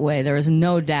went that way, there is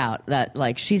no doubt that,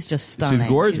 like, she's just stunning. She's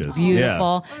gorgeous. She's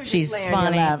beautiful. Yeah. She's lay on your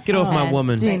funny. lap. Get off my And,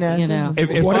 woman. Gina, you know.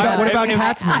 If What I- about if-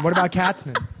 Katzman? What about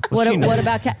Katzman? What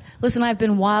about Listen, I've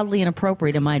been wildly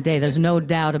inappropriate in my day. There's no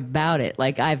doubt about it.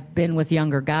 Like, I've been with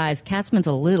younger guys. Katzman's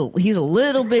he's a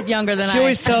little bit younger than She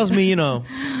always tells me, you know.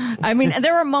 I mean,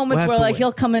 there are moments We'll have where, to like, wait.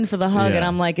 he'll come in for the hug, Yeah. and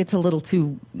I'm like, it's a little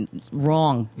too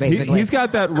wrong, basically. He's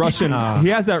got that Russian. He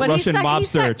has that But he's Russian he's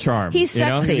mobster charm. He's you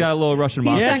know? sexy. He's got a little Russian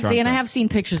He's mobster sexy, charm. and I to him. have seen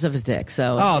pictures of his dick.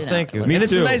 So, Oh, you know, thank you. Me And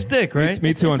it's a too. nice dick, right?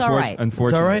 Me too. It's all right.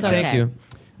 Unfortunately, It's all right. It's okay. Thank you.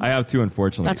 I have two,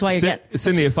 unfortunately. That's why you get-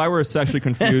 Cindy. If I were a sexually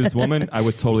confused woman, I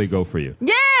would totally go for you.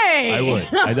 Yay! I would.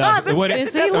 It wouldn't,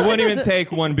 See, it look, wouldn't even there's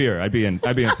take one beer. I'd be into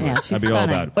Yeah, it. she's I'd be all stunning.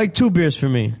 about it. Like 2 beers for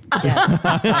me. all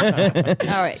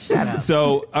right. Shut up.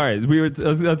 So, all right,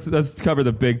 let's cover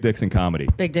the big dicks in comedy.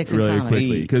 Big dicks in really comedy.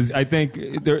 quickly, because I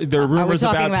think there are Are we rumors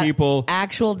talking about people.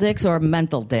 actual dicks or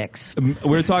mental dicks?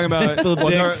 We're talking about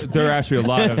there are actually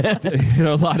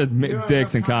a lot of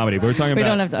dicks in comedy. But we're talking We about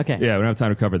don't have to- okay. Yeah, we don't have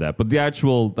time to cover that. But the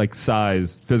actual like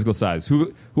size, physical size.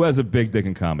 Who has a big dick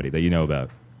in comedy that you know about?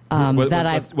 What's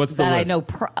the I list? know.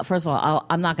 First of all,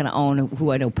 I'm not going to own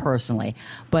who I know personally,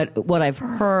 but what I've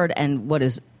heard and what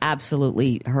is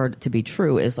absolutely heard to be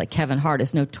true is like Kevin Hart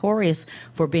is notorious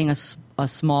for being a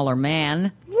smaller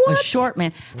man, a short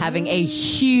man, having a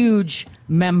huge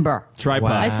member.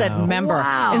 Tripod. I said member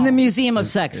in the Museum of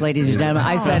Sex, ladies and gentlemen.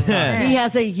 I said he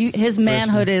has his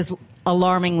manhood is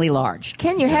alarmingly large.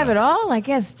 Can you have it all? I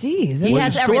guess. Geez. He Well,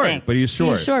 has he's short, everything. but he's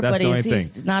short. He's short, That's but the only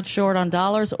he's not short on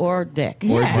dollars or dick.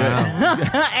 Or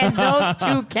and those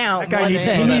two count. Guy more needs,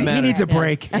 than- he needs a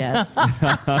break. Yes.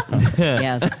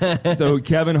 Yes. So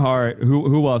Kevin Hart,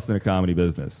 who else in the comedy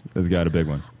business has got a big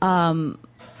one?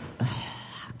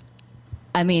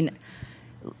 I mean,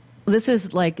 this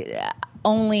is like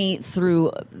only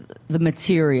through the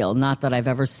material, not that I've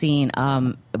ever seen,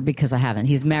 because I haven't.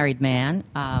 He's a married man,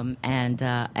 and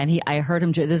I heard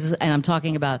him. And I'm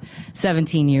talking about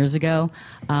 17 years ago.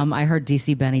 I heard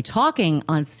DC Benny talking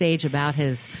on stage about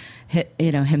his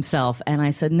himself. And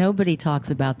I said, nobody talks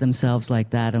about themselves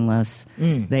like that unless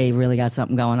they really got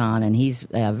something going on. And he's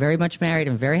very much married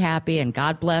and very happy. And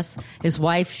God bless his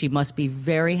wife. She must be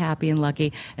very happy and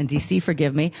lucky. And DC,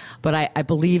 forgive me, but I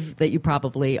believe that you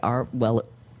probably are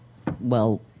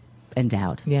well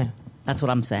endowed. Yeah. That's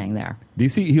what I'm saying there.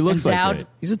 DC, he looks Endowed. like it.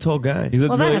 He's a tall guy.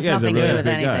 Well, that has he's a nothing to really do with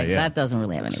big anything. guy, yeah. That doesn't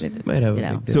really have anything to do. Might have a you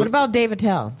know. big dick. What about Dave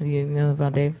Attell? Do you know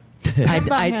about Dave?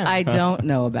 I don't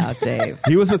know about Dave.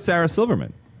 He was with Sarah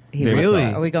Silverman. Really?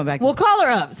 Are we going back to We'll call her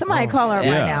up. Somebody call her up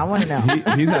Yeah. right now. I want to know.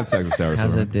 He's had sex with Sarah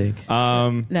How's Silverman. that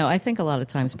dick? No, I think a lot of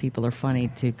times people are funny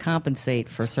to compensate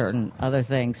for certain other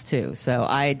things too. So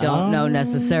I don't know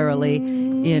necessarily,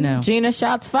 Gina,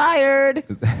 shots fired.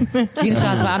 Gina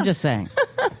shots. I'm just saying.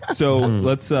 So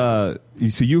let's. So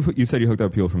you said you hooked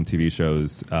up people from TV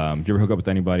shows. Did you ever hook up with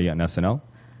anybody on SNL?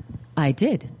 I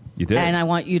did. You did? And I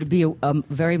want you to be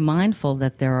very mindful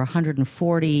that there are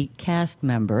 140 cast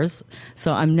members,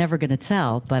 so I'm never going to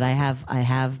tell. But I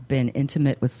have been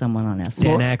intimate with someone on SNL.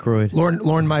 Dan Aykroyd.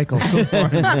 Lorne Michaels.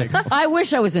 I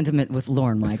wish I was intimate with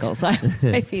Lorne Michaels.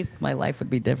 Maybe my life would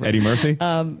be different. Eddie Murphy?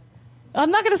 I'm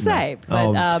not going to say.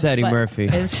 No. But, It's Eddie but Murphy.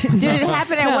 Did it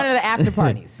happen at one of the after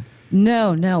parties?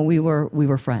 No, we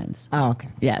were friends. Oh, okay.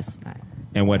 Yes.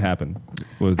 And what happened?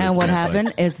 What was the And what experience happened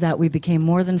like? is that we became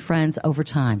more than friends over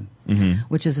time,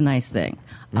 which is a nice thing.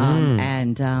 But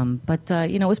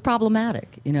it was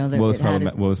problematic.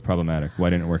 What was problematic? Why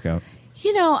didn't it work out?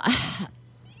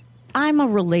 I'm a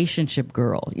relationship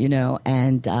girl,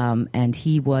 and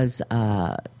he was,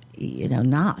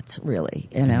 not really,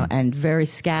 and very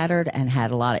scattered and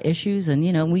had a lot of issues. And,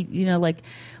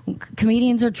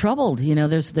 comedians are troubled.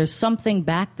 There's something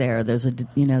back there. There's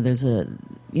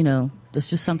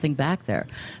just something back there.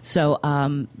 So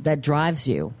that drives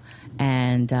you.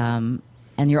 And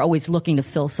you're always looking to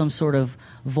fill some sort of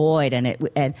void,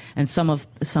 and some of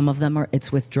them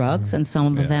it's with drugs, and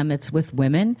some of them it's with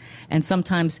women, and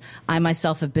sometimes I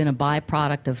myself have been a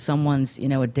byproduct of someone's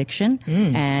addiction,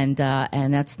 and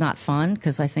that's not fun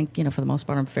because I think for the most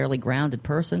part I'm a fairly grounded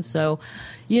person, so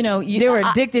they were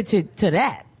addicted to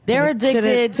that. They're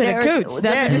addicted to the cooch.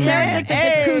 That's what you're they're saying? addicted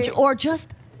to cooch, or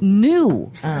just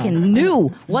new,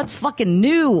 what's fucking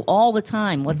new all the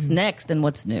time, what's next and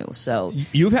what's new. So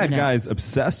you've had guys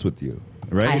obsessed with you,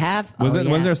 right? I have. Was Oh, it?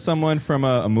 yeah. Was there someone from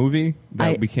a movie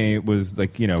that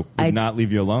would not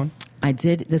leave you alone? I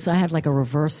did this. I had like a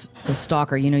reverse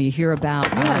stalker. You hear about.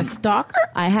 You had a stalker?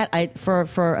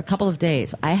 For a couple of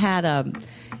days. I had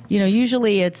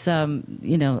usually it's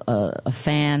a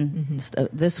fan.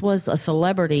 This was a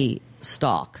celebrity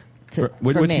stalk.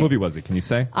 Which me. movie was it? Can you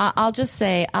say? I'll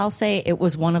say it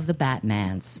was one of the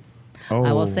Batmans. Oh.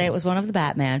 I will say it was one of the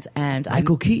Batmans, and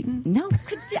Michael Keaton? No,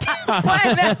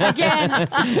 again,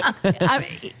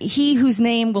 he whose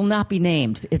name will not be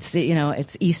named. It's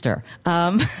it's Easter,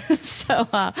 and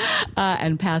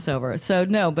Passover. So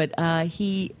no, but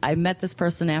I met this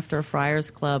person after a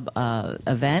Friars Club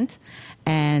event,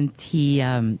 and he.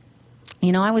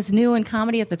 I was new in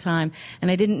comedy at the time, and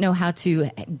I didn't know how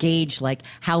to gauge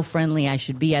how friendly I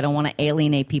should be. I don't want to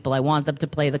alienate people. I want them to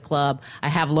play the club. I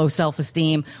have low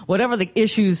self-esteem. Whatever the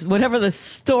issues, whatever the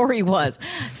story was.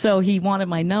 So he wanted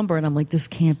my number, and I'm like, this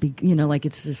can't be,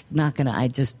 it's just not going to, I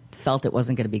just felt it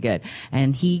wasn't going to be good.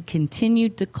 And he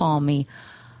continued to call me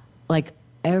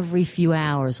every few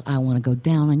hours. I want to go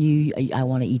down on you. I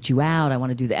want to eat you out. I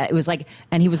want to do that. It was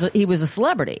and he was a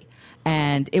celebrity.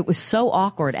 And it was so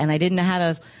awkward, and I didn't know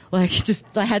how to I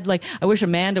wish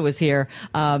Amanda was here,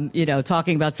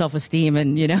 talking about self-esteem,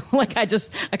 and I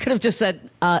could have just said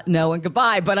no and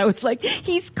goodbye, but I was like,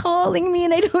 he's calling me,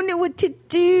 and I don't know what to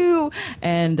do,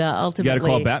 and ultimately you got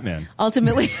to call Batman.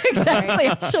 Ultimately, exactly.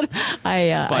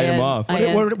 I fight him off.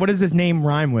 What does his name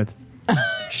rhyme with?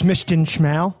 Schmishkin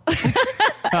Schmal?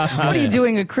 What are you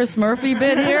doing, a Chris Murphy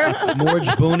bit here? Morge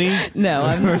Booney? No,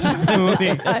 I'm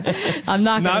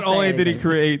not. Not only did he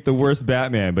create the worst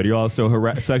Batman, but he also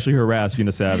sexually harassed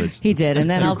Gina Savage. He did, and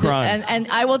then crimes. and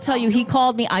I will tell you, he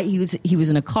called me. He was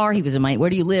in a car. He was in my. Where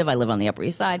do you live? I live on the Upper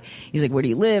East Side. He's like, where do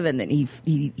you live? And then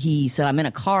he said, I'm in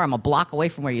a car. I'm a block away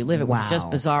from where you live. It was just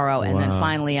bizarro. And then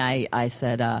finally, I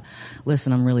said,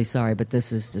 listen, I'm really sorry, but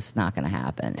this is just not going to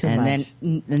happen. And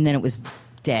then it was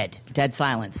dead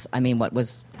silence. I mean, what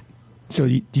was... So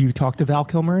do you talk to Val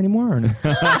Kilmer anymore? Or no?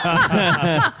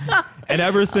 And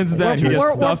ever since then, he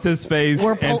just stuffed his face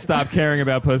and stopped caring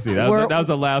about pussy. That was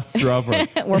the last straw for him.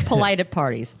 We're polite at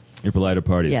parties. You're polite at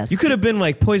parties. Yes. You could have been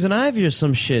like Poison Ivy or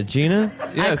some shit, Gina.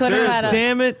 Yeah, I could have had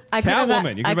Damn it.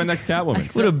 Catwoman. You could have been next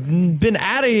Catwoman. Would have been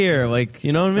out of here.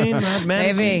 You know what I mean? Not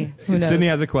managing. Maybe. Who knows? Sydney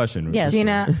has a question. Yes.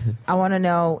 Gina, I want to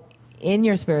know, in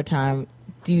your spare time,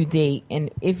 do you date?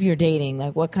 And if you're dating,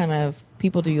 like, what kind of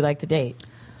people do you like to date?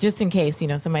 Just in case,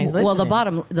 somebody's listening. Well, the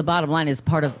bottom line is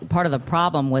part of the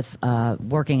problem with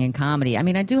working in comedy. I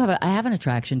mean, I have an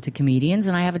attraction to comedians,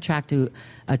 and I have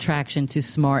attraction to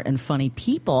smart and funny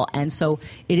people, and so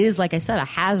it is, like I said, a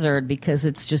hazard because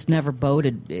it's just never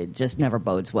boded. It just never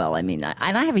bodes well. I mean,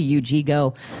 and I have a huge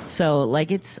ego, so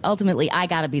like it's ultimately I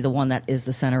got to be the one that is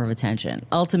the center of attention.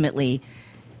 Ultimately,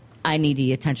 I need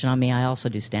the attention on me. I also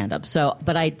do stand up, so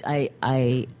but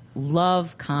I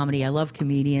love comedy. I love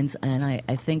comedians, and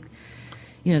I think,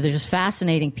 they're just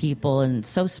fascinating people and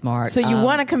so smart. So you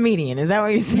want a comedian? Is that what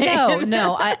you're saying?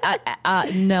 No,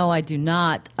 I do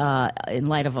not. In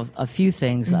light of a few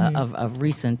things of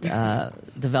recent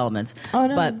developments. Oh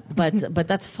no, but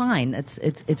that's fine.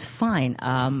 It's fine.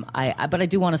 But I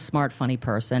do want a smart, funny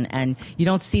person, and you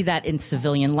don't see that in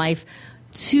civilian life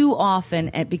too often,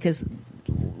 and because.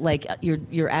 Like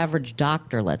your average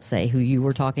doctor, let's say, who you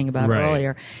were talking about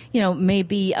earlier, may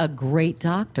be a great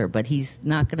doctor, but he's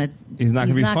not going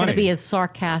to be as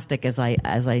sarcastic as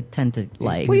I tend to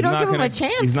like. Well, you don't give him a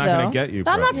chance. He's not going to get you.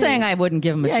 I'm not saying I wouldn't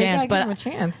give him a chance, but give him a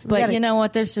chance. But you know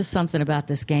what? There's just something about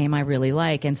this game I really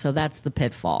like, and so that's the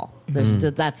pitfall. That's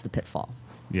the pitfall.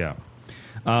 Yeah.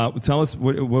 Tell us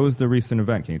what was the recent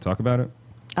event? Can you talk about it?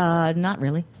 Not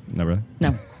really. Not really.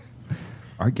 No.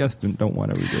 Our guests don't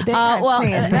want to read it.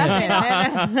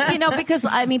 Because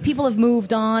I mean, people have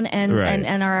moved on and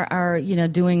are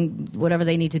doing whatever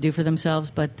they need to do for themselves.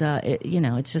 But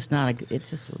it's just not. It's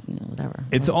just whatever.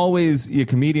 It's always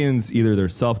comedians. Either they're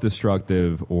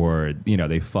self-destructive or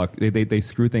they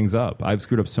screw things up. I've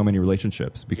screwed up so many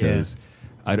relationships because.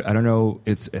 I don't know.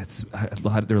 There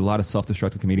are a lot of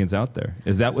self-destructive comedians out there.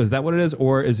 Is that what it is,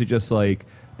 or is it just like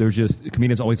there's just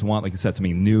comedians always want, like you said,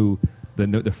 something new,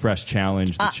 the fresh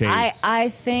challenge, the chase? I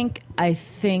think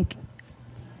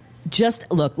just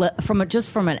look from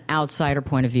an outsider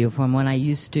point of view, from when I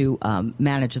used to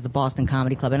manage at the Boston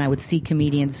Comedy Club, and I would see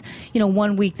comedians.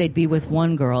 1 week they'd be with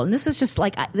one girl, and this is just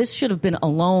like this should have been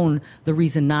alone the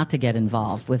reason not to get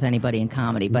involved with anybody in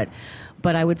comedy,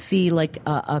 but I would see like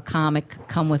a comic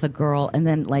come with a girl, and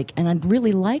then and I'd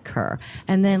really like her,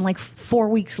 and then 4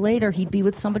 weeks later he'd be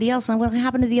with somebody else, and what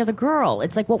happened to the other girl?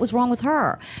 It's like, what was wrong with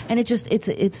her? And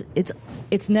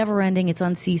it's never ending, it's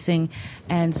unceasing,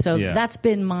 and so that's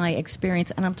been my experience,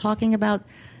 and I'm talking about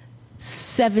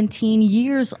 17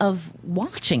 years of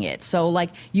watching it. So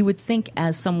you would think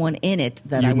as someone in it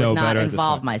that I would not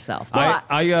involve myself.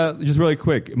 I just really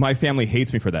quick, my family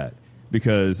hates me for that.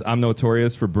 Because I'm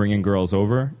notorious for bringing girls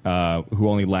over who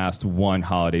only last one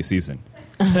holiday season.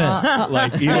 I'll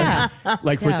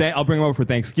bring them over for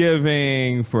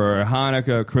Thanksgiving, for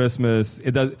Hanukkah, Christmas.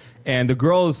 It does, and the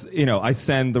girls, I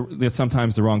send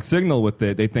sometimes the wrong signal with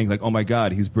it. They think oh my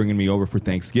God, he's bringing me over for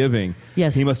Thanksgiving.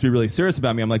 Yes, he must be really serious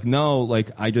about me. I'm like, no,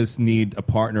 I just need a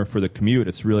partner for the commute.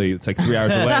 It's 3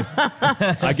 hours away.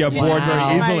 I get bored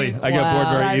very easily. I get bored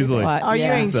very easily. Oh, you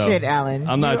ain't shit, Alan.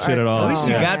 I'm not shit at all. At least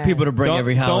you got people to bring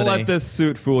every holiday. Don't let this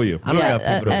suit fool you. I don't got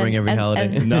people to bring every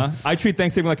holiday. No, I treat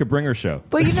Thanksgiving like a bringer show.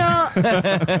 But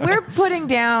we're putting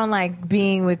down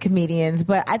being with comedians,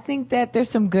 but I think that there's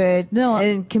some good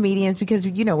in comedians because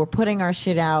we're putting our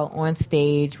shit out on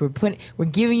stage. We're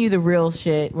giving you the real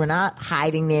shit. We're not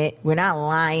hiding it. We're not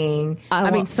lying.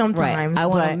 I mean, sometimes. I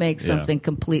want to make something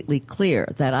completely clear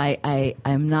that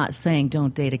I'm not saying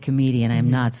don't date a comedian.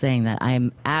 I'm not saying that. I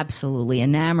am absolutely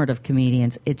enamored of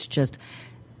comedians. It's just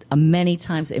many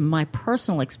times in my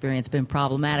personal experience been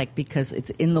problematic because it's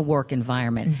in the work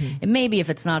environment. And maybe if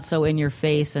it's not so in your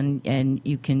face and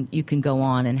you can go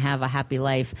on and have a happy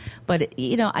life, but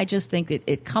I just think that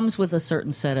it comes with a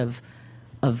certain set of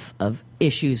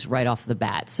issues right off the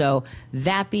bat. So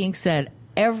that being said,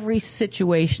 every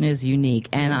situation is unique,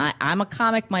 and I'm a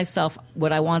comic myself.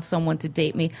 Would I want someone to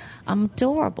date me? I'm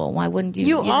adorable. Why wouldn't you?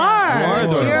 You are.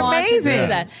 You're amazing.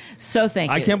 That. So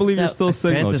thank you. I can't believe you're still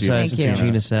single. Thank you,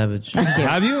 Gina Savage.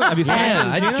 Have you? Have you? Yeah,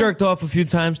 I jerked off a few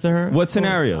times to her. What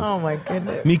scenarios? Oh my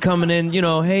goodness. Me coming in,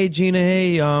 hey Gina,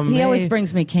 hey. He always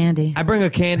brings me candy. I bring her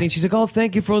candy, and she's like, "Oh,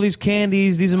 thank you for all these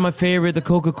candies. These are my favorite, the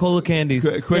Coca-Cola candies."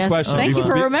 Quick question. Thank you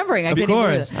for remembering. Of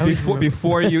course.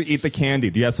 Before you eat the candy,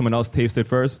 do you have someone else taste it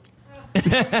first?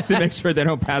 To make sure they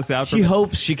don't pass out. She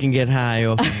hopes she can get high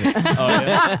off of it. Oh,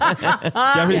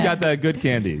 yeah. Jeffrey's got that good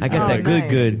candy. I got that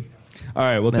good. All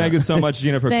right. Well, thank you so much,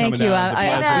 Gina, for coming you. down. We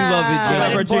love you,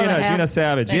 Gina. For Gina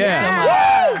Savage. Thank you so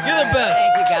much. You're the best.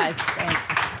 Thank you, guys. Thanks.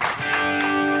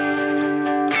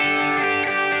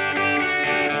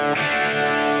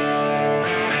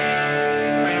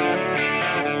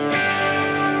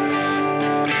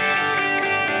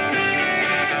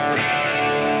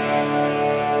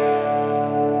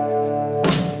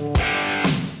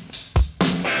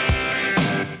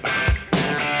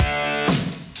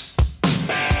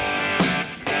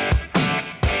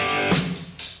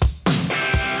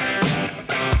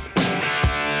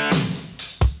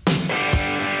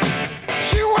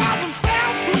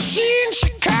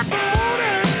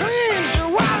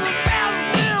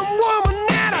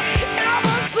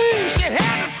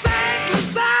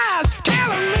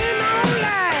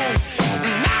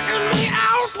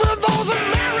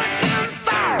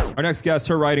 Our next guest,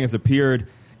 her writing has appeared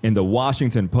in the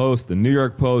Washington Post, the New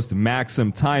York Post,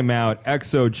 Maxim, Time Out,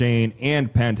 Exo Jane,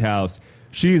 and Penthouse.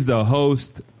 She's the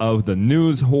host of the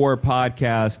News Whore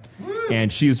podcast,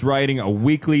 and she's writing a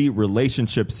weekly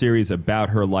relationship series about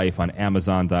her life on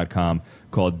Amazon.com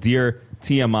called Dear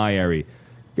TMI.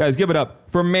 Guys, give it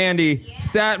up for Mandy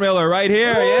Stadtmiller right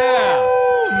here.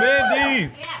 Yeah.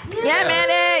 Mandy. Yeah, Mandy.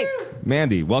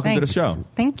 Mandy, welcome to the show.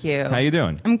 Thank you. How you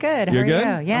doing? I'm good. How You're are good?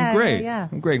 you? Yeah. I'm great. Yeah.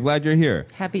 I'm great. Glad you're here.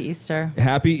 Happy Easter.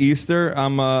 Happy Easter.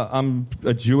 I'm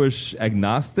a Jewish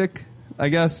agnostic, I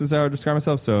guess is how I would describe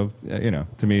myself. So,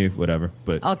 to me, whatever.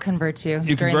 But I'll convert you.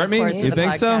 you during convert the me? course You of the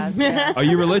think podcast. so? Yeah. Are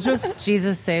you religious?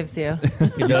 Jesus saves you.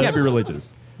 You can't be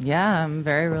religious. Yeah, I'm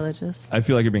very religious. I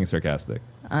feel like you're being sarcastic.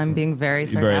 I'm being very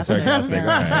You're sarcastic. very sarcastic.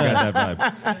 Yeah. Okay, I got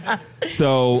that vibe.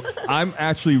 So I'm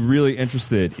actually really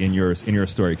interested in your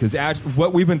story because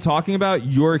what we've been talking about,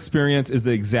 your experience is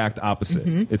the exact opposite.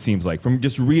 Mm-hmm. It seems like from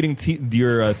just reading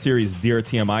your series, Dear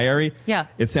TMI. Yeah.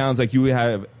 It sounds like you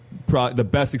have the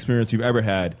best experience you've ever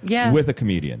had with a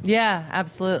comedian. Yeah,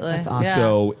 absolutely. That's awesome. Yeah.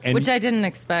 So, which I didn't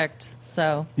expect.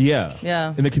 So Yeah.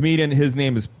 Yeah. And the comedian, his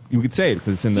name is, you could say it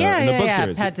because it's in the book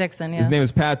series. Pat Dixon. Yeah. His name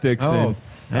is Pat Dixon. Oh,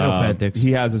 I know Pat Dixon.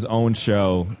 He has his own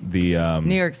show, the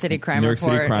New York City Crime New York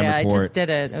Report. City Crime I Report. just did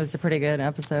it. It was a pretty good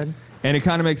episode. And it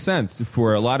kind of makes sense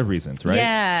for a lot of reasons, right?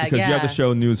 Yeah, because you have yeah. the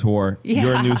show News Whore. Yeah.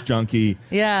 You're a news junkie.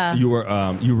 Yeah. You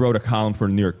were you wrote a column for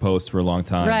New York Post for a long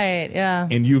time. Right. Yeah.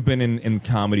 And you've been in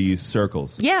comedy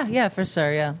circles. Yeah. Yeah. For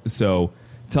sure. Yeah. So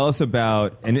tell us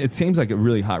about, and it seems like a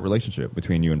really hot relationship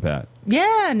between you and Pat.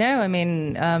 Yeah, no, I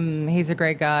mean, he's a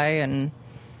great guy, and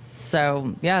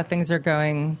so yeah, things are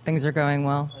going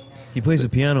well. He plays the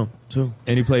piano too.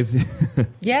 And he plays. Yeah,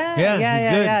 Yeah, yeah, he's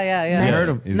yeah, good. yeah, yeah. I heard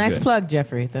him. He's Nice good. plug,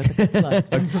 Jeffrey. That's a good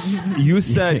plug. You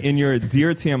said in your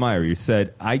Dear TMI, you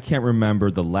said, I can't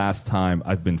remember the last time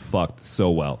I've been fucked so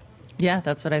well. Yeah,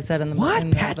 that's what I said in the What? in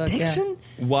the Pat book, yeah. Dixon?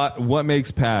 What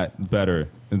makes Pat better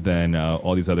than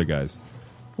all these other guys?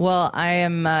 Well, I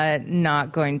am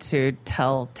not going to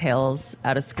tell tales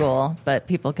out of school, but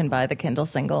people can buy the Kindle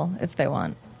single if they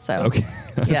want. So Okay.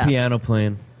 It's yeah. a piano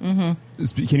playing. Can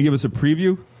you give us a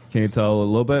preview? Can you tell a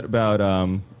little bit about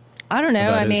I don't know.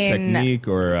 about I his mean, technique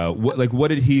or what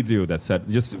did he do that said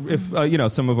just if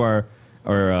some of our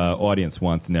audience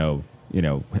wants to know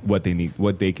what they need,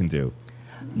 what they can do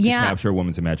to capture a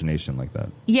woman's imagination like that.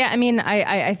 Yeah, I mean,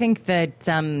 I think that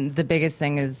the biggest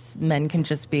thing is men can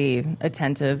just be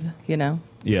attentive, Yeah.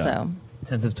 So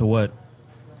Attentive to what?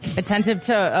 attentive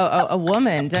to a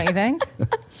woman, don't you think?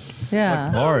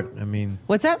 Yeah. Part. I mean,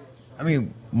 What's up?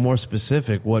 more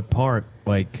specific. What part?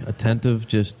 Like attentive,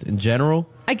 just in general.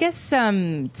 I guess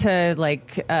to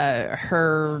like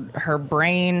her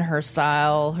brain, her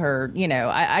style, her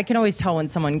I can always tell when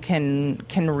someone can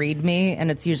read me, and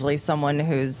it's usually someone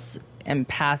who's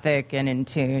empathic and in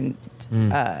tune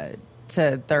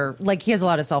to their, like, he has a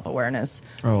lot of self-awareness.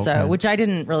 Oh, So okay. which I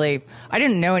didn't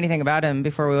know anything about him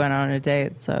before we went on a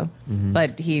date. So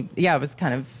but it was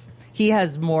kind of, he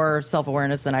has more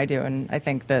self-awareness than I do, and I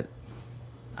think that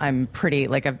I'm pretty,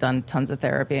 like, I've done tons of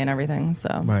therapy and everything, so.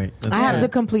 Right. That's I have good. the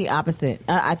complete opposite.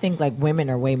 I think like women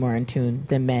are way more in tune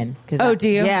than men. Oh, do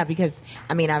you? Yeah, because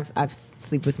I mean I've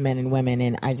slept with men and women,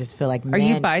 and I just feel like men. Are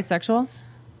you bisexual?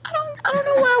 I don't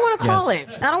know what I want to call it.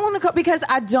 I don't want to call, because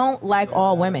I don't like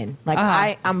all women.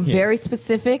 Like I'm very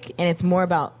specific, and it's more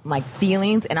about like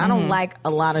feelings, and I don't like a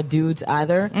lot of dudes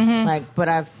either. Like, but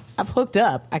I've hooked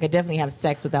up. I could definitely have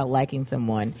sex without liking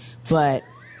someone, but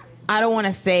I don't want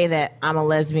to say that I'm a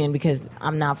lesbian because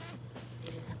I'm not.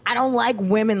 I don't like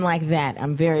women like that.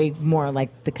 I'm very more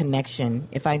like the connection.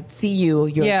 If I see you're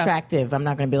attractive, I'm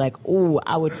not going to be like, ooh,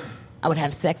 I would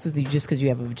have sex with you just because you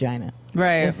have a vagina.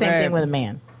 Right. The same thing with a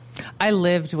man. I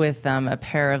lived with a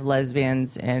pair of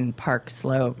lesbians in Park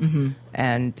Slope,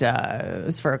 and it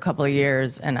was for a couple of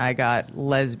years, and I got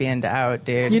lesbianed out,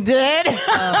 dude. You did? Oh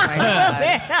my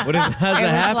god! How's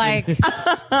that happen? Like,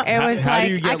 it was How do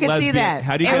you like, get I could see lesbian? that.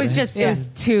 How do you it get was just, it was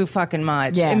too fucking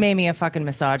much. Yeah. It made me a fucking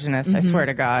misogynist. I swear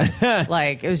to God.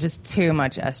 Like, it was just too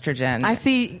much estrogen. I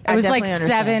see. It was like definitely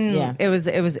understand. 7. Yeah.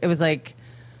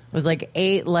 It was like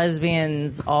 8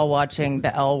 lesbians all watching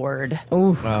The L Word.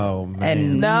 Oh man.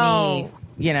 And No.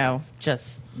 me,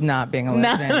 just not being a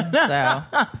lesbian. So,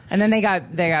 and then they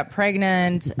got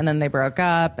pregnant, and then they broke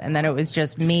up, and then it was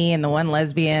just me and the one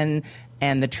lesbian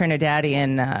and the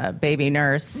Trinidadian baby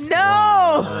nurse.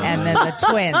 No. And then the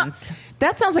twins.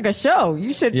 That sounds like a show.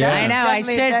 You should. I know. I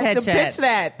should pitch it. Pitch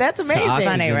that. That's amazing.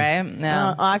 Funny, right?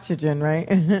 No. Oxygen,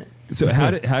 right? So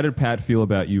how did Pat feel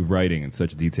about you writing in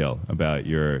such detail about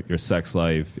your sex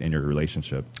life and your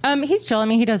relationship? He's chill. I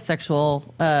mean, he does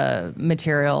sexual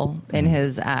material in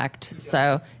his act,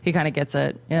 so he kind of gets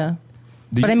it. Yeah.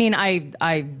 But I mean,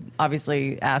 I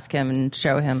obviously ask him and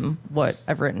show him what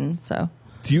I've written. So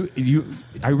do you?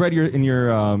 I read in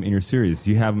your series. Do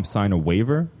you have him sign a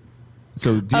waiver?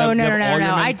 So do you no.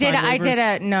 I did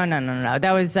it. No.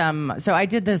 That was so I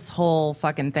did this whole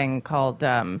fucking thing called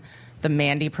the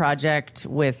Mandy Project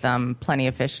with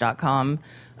plentyoffish.com,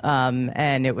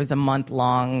 and it was a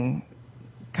month-long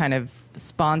kind of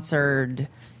sponsored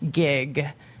gig,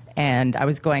 and I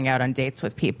was going out on dates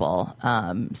with people.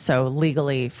 So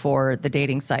legally, for the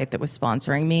dating site that was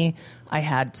sponsoring me, I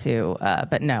had to.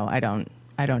 But no, I don't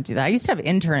do that. I used to have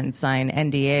interns sign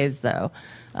NDAs though,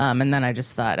 and then I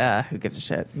just thought, who gives a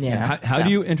shit? Yeah. How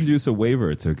do you introduce a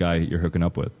waiver to a guy you're hooking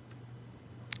up with?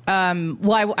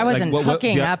 Well, I wasn't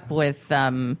hooking up with.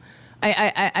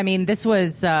 I mean, this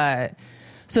was.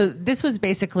 So this was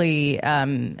basically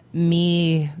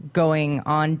me going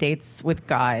on dates with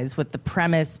guys with the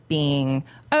premise being,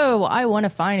 oh, I want to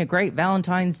find a great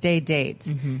Valentine's Day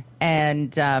date.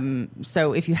 And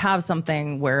so if you have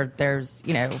something where there's,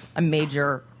 a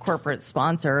major corporate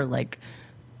sponsor like,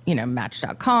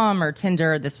 Match.com or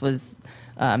Tinder, this was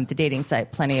the dating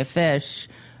site Plenty of Fish.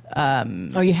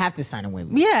 You have to sign a waiver.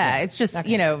 Yeah, it's just,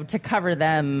 to cover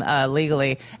them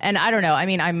legally. And I don't know. I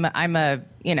mean, I'm a,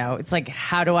 it's like,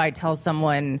 how do I tell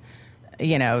someone,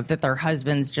 that their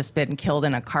husband's just been killed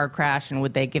in a car crash and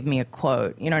would they give me a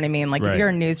quote? You know what I mean? Like, if you're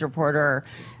a news reporter,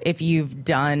 if you've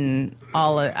done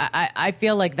I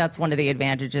feel like that's one of the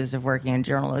advantages of working in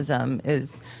journalism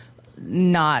is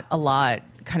not a lot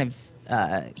kind of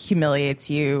humiliates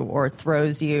you or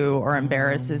throws you or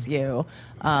embarrasses you.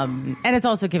 And it's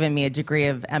also given me a degree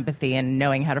of empathy and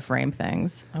knowing how to frame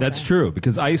things. That's true,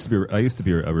 because I used to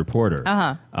be a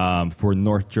reporter for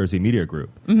North Jersey Media Group,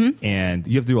 and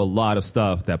you have to do a lot of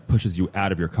stuff that pushes you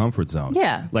out of your comfort zone.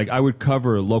 Yeah, like I would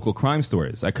cover local crime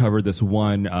stories. I covered this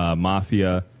one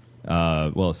mafia.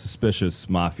 Suspicious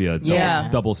mafia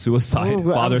double suicide,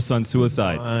 father-son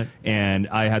suicide, and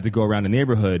I had to go around the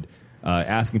neighborhood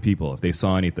asking people if they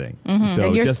saw anything. So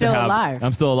and you're still alive.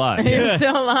 I'm still alive. You're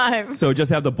still alive. So just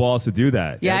have the balls to do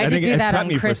that. Yeah, I had to do that on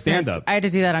Christmas. Stand-up. I had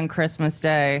to do that on Christmas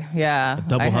Day. Yeah,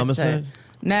 double homicide.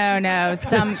 No.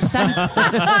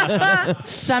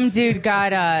 Some dude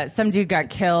got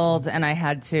killed, and I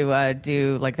had to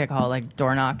do like they call it, like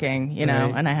door knocking,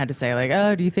 and I had to say like,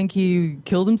 oh, do you think he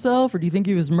killed himself or do you think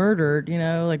he was murdered?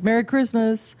 Like Merry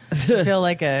Christmas. I feel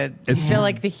like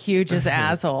the hugest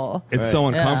asshole. It's so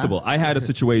uncomfortable. I had a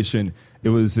situation. It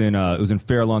was in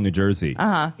Fair Lawn, New Jersey,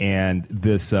 and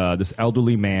this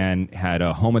elderly man had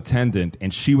a home attendant,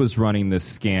 and she was running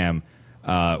this scam.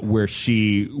 Where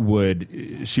she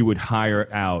would hire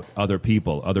out other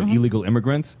people, other illegal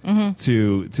immigrants,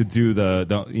 to do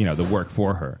the work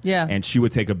for her. Yeah. And she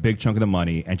would take a big chunk of the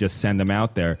money and just send them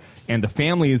out there, and the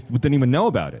families didn't even know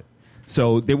about it,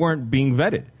 so they weren't being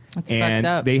vetted. That's and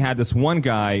fucked up. They had this one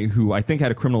guy who I think had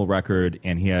a criminal record,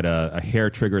 and he had a hair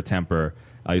trigger temper.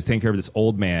 He was taking care of this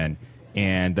old man.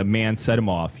 And the man set him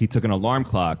off. He took an alarm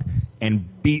clock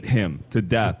and beat him to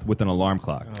death with an alarm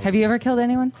clock. Have you ever killed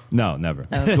anyone? No, never.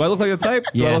 Do I look like a type?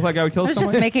 Do I look like I would kill someone? I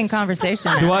was just making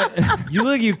conversation. Do I? You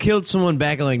look like you killed someone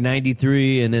back in like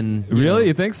 93 and then... Really?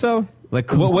 You think so? Like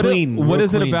clean. What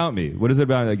is it about me? What is it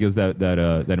about that gives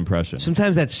that impression?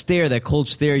 Sometimes that stare, that cold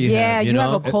stare you have. Yeah, you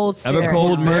have a cold stare. I have a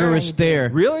cold, murderous stare.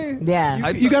 Really? Yeah.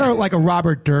 You got like a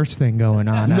Robert Durst thing going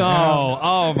on. No.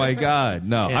 Oh, my God.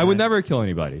 No. Yeah. I would never kill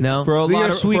anybody. No? For a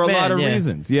lot of yeah.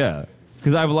 reasons. Yeah.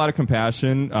 Because I have a lot of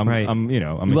compassion. You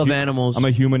love animals. I'm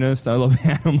a humanist. I love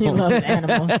animals. You love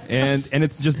animals. and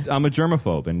it's just I'm a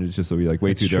germaphobe, and it's just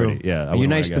way too dirty. Yeah, you're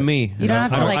nice to me. You don't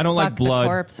have to I don't fuck like blood. the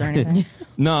corpse or anything.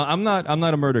 No, I'm not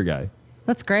a murder guy.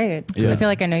 That's great. Yeah. I feel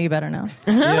like I know you better now.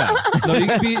 Yeah. No,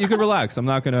 you could relax. I'm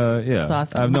not gonna. Yeah. That's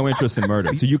awesome. I have no interest in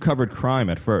murder. So you covered crime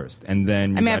at first, and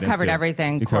then I've covered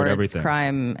everything: courts,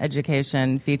 crime,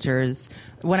 education, features.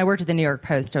 When I worked at the New York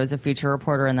Post, I was a feature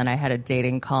reporter, and then I had a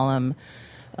dating column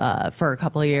for a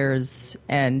couple of years,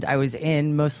 and I was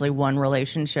in mostly one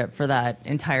relationship for that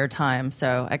entire time.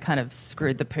 So I kind of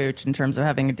screwed the pooch in terms of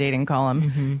having a dating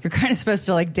column. You're kind of supposed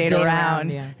to like date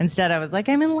around. Yeah. Instead, I was like,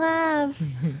 I'm in love.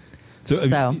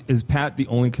 So is Pat the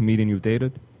only comedian you've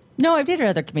dated? No, I've dated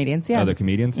other comedians. Yeah, other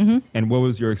comedians. And what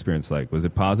was your experience like? Was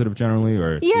it positive generally,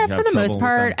 or yeah, for the most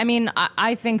part? I mean,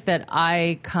 I think that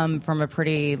I come from a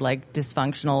pretty like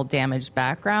dysfunctional, damaged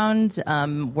background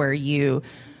where you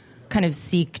kind of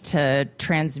seek to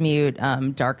transmute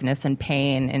darkness and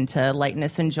pain into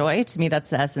lightness and joy. To me, that's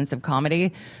the essence of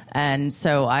comedy. And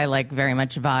so I like very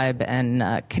much vibe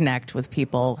and connect with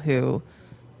people who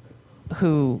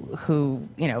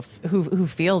you know who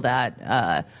feel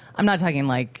that. I'm not talking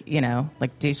like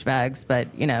douchebags, but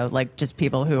like just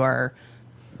people who are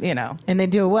and they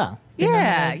do it well.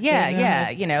 Yeah.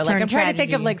 Like I'm trying to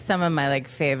think of like some of my like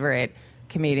favorite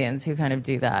comedians who kind of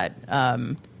do that.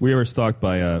 Were you ever stalked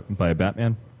by a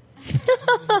Batman?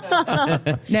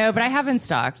 No, but I have been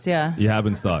stalked. Yeah, you have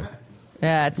been stalked.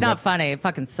 Yeah, it's not funny. It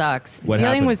fucking sucks. What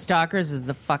Dealing happened? with stalkers is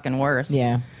the fucking worst.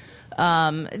 Yeah.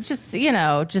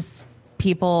 Just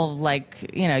people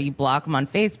like, you block them on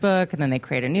Facebook and then they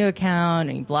create a new account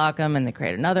and you block them and they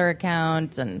create another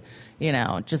account and,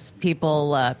 just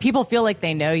people feel like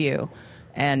they know you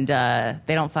and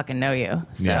they don't fucking know you.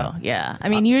 So, yeah. I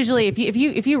mean, usually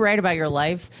if you write about your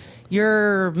life,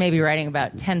 you're maybe writing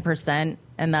about 10%,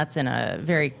 and that's in a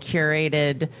very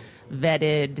curated,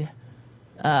 vetted,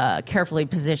 carefully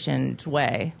positioned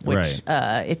way, which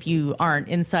if you aren't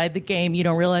inside the game, you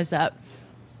don't realize that.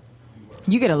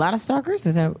 You get a lot of stalkers?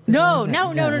 Is that No.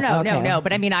 Okay.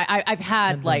 But I mean, I've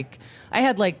had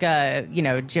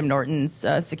Jim Norton's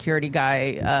security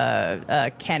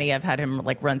guy, Kenny. I've had him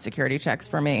like run security checks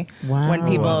for me when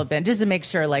people have been, just to make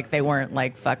sure like they weren't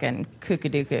like fucking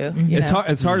kookadookoo. It's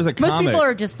hard as a comic. Most people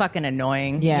are just fucking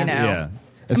annoying. Yeah.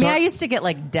 Yeah. I used to get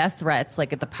like death threats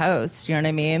like at the Post. You know what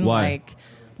I mean? Why? Like,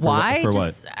 why? For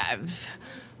just,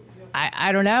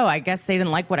 I don't know. I guess they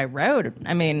didn't like what I wrote.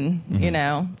 I mean,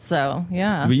 so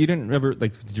yeah. But you didn't ever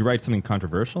did you write something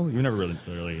controversial? You never really.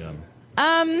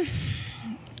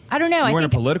 I don't know. You weren't a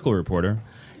political reporter.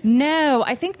 No,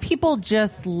 I think people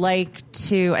just like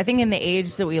to. I think in the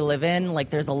age that we live in, like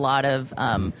there's a lot of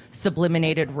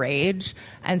subliminated rage,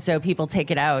 and so people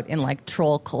take it out in like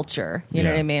troll culture. You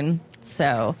know what I mean?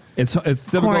 So it's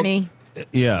difficult. Corny.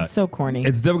 Yeah, it's so corny.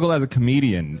 It's difficult as a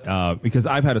comedian because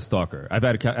I've had a stalker. I've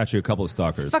had actually a couple of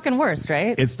stalkers. It's fucking worst,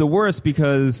 right? It's the worst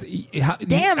because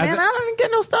damn, man, I don't even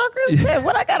get no stalkers. Man,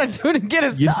 what I gotta do to get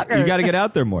a stalker? You got to get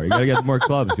out there more. You got to get more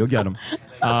clubs. You'll get them.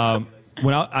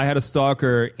 When I had a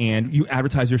stalker, and you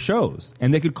advertise your shows,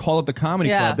 and they could call up the comedy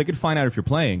club. They could find out if you're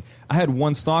playing. I had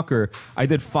one stalker. I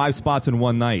did 5 spots in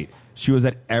one night. She was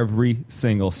at every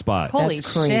single spot. Holy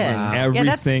That's crazy. shit! Every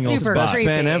that's single super spot. creepy.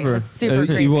 Fan ever. It's super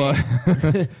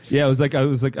creepy. Yeah,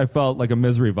 I felt like a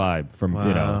misery vibe from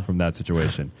from that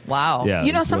situation. Wow.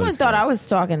 Yeah, someone thought I was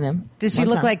stalking them. Did she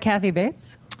look like Kathy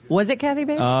Bates? Was it Kathy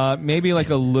Bates? Maybe like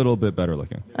a little bit better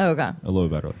looking. Oh, okay. A little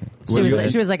bit better looking.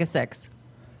 She was like a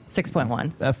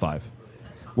 6.1. At 5.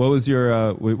 What was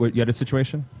your? You had a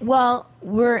situation? Well,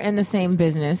 we're in the same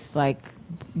business. Like,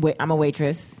 I'm a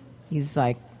waitress. He's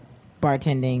like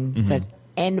bartending, such,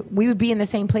 and we would be in the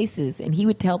same places. And he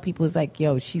would tell people, "It's like,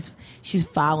 yo, she's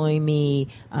following me.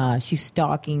 She's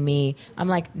stalking me." I'm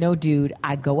like, "No, dude.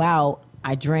 I go out.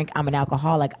 I drink. I'm an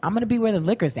alcoholic. I'm gonna be where the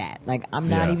liquor's at. Like, I'm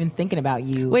not even thinking about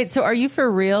you." Wait, so are you for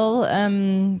real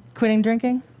quitting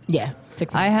drinking? Yeah,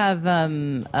 6 months. I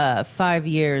have 5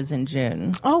 years in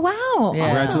June. Oh wow!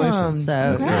 Yeah. Congratulations.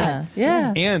 So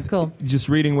yeah, And it's cool. Just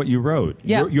reading what you wrote,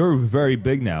 Yeah. you're very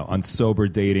big now on sober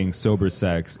dating, sober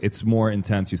sex. It's more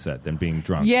intense, you said, than being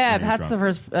drunk. Yeah, when you're Pat's the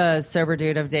drunk. first sober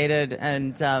dude I've dated,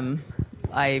 and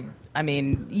I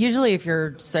mean, usually if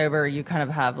you're sober, you kind of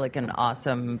have like an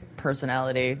awesome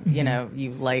personality. You know,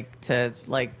 you like to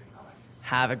like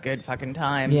have a good fucking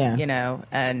time. Yeah. You know,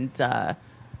 and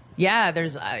yeah,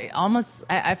 there's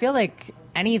I feel like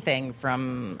anything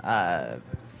from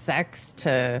sex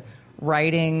to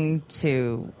writing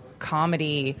to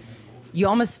comedy, you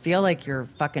almost feel like you're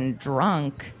fucking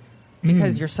drunk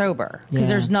because you're sober. Because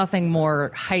there's nothing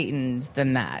more heightened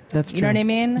than that. That's true. You know what I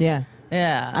mean? Yeah.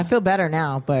 Yeah. I feel better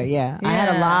now, but I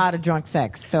had a lot of drunk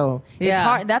sex, so it's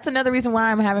hard. That's another reason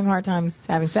why I'm having hard times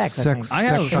having sex. I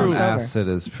have true acid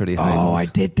is pretty heightened. Oh, I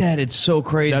did that. It's so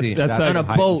crazy. That's on a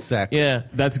boat. Sex. Yeah.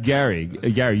 That's Gary.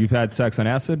 Gary, you've had sex on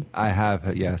acid? I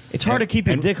have, yes. It's hard to keep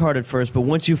your dick hard at first, but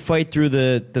once you fight through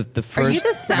the first Are you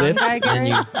the sound lift, guy, then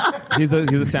Gary? He's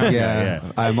a sound guy.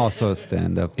 Yeah. I'm also a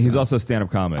stand-up. He's also a stand-up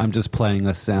comic. I'm just playing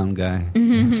a sound guy.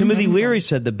 Timothy Leary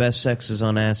said the best sex is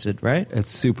on acid, right? It's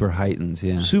super heightened,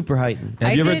 yeah. Super heightened.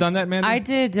 Have you ever done that, Mandy? I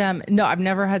did. No, I've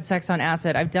never had sex on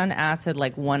acid. I've done acid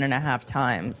like 1.5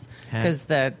 times because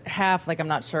the half, like, I'm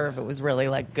not sure if it was really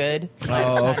like good.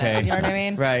 Oh, okay. You know what I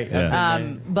mean? Right.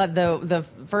 Yeah. But the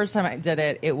first time I did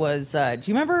it, it was. Do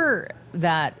you remember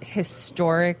that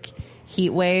historic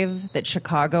heat wave that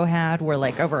Chicago had, where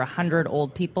like over 100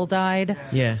 old people died?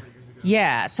 Yeah.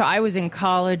 Yeah, so I was in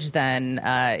college then.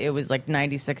 It was like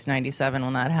 96, 97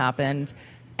 when that happened.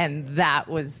 And that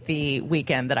was the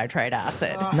weekend that I tried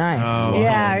acid. Nice. Oh.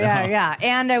 Yeah.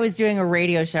 And I was doing a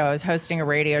radio show. I was hosting a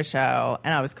radio show,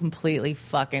 and I was completely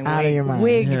fucking Out of your mind.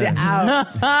 wigged out.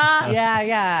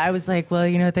 Yeah. I was like, well,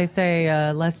 you know what they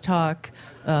say, less talk,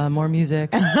 more music.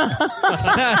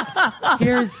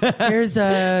 Here's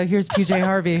PJ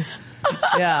Harvey.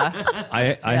 Yeah.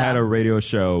 I had a radio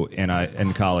show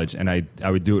in college, and I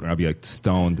would do it, and I'd be like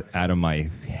stoned out of my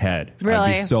head. I'd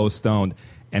Really? be so stoned.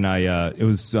 And it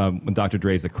was when Dr.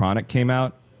 Dre's The Chronic came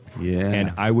out. Yeah.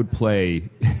 And I would play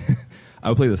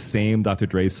the same Dr.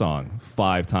 Dre song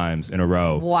 5 times in a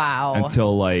row. Wow.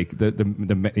 Until like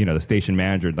the station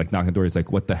manager like knocked on the door. He's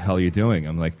like, "What the hell are you doing?"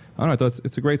 I'm like, "I don't know. I thought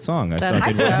it's a great song. I thought That's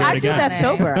I'd hear it I do again." that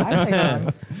sober. I play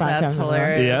songs 5 That's times in a row.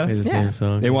 hilarious. Yeah? It's the same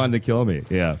song. They wanted to kill me.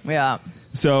 Yeah. Yeah.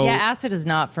 So Yeah, acid is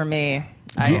not for me.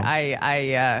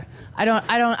 I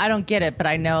don't get it, but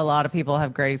I know a lot of people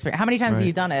have great experience. How many times have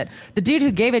you done it? The dude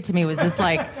who gave it to me was this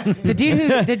like the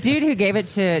dude who gave it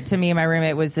to me and my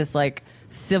roommate was this like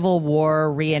Civil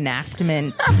War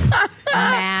reenactment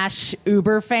MASH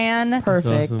Uber fan.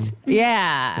 Perfect. Awesome.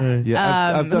 Yeah.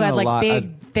 Yeah, I've who done had a like lot.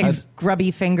 big, thick,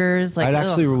 grubby fingers. Like I'd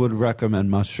actually ugh. would recommend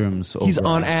mushrooms. He's over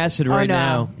on acid. acid right no.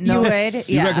 now. No. You would?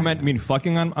 you Yeah. recommend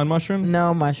fucking on mushrooms?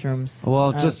 No mushrooms.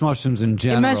 Well, just mushrooms in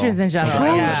general. Mushrooms in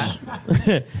general. Yeah.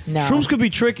 No. Shrooms could be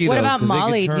tricky. What though, about 'cause they could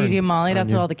Molly? Do you turn do Molly? on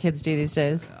That's you. what all the kids do these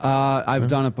days. I've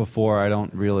done it before. I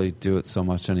don't really do it so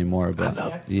much anymore.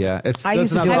 But yeah, it's. I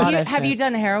used to doesn't do have a a lot lot of Have you shit.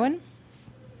 done heroin?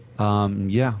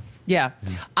 Yeah. Yeah.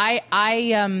 I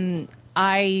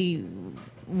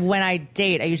when I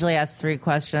date, I usually ask 3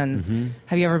 questions.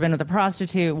 Have you ever been with a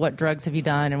prostitute? What drugs have you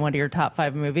done? And what are your top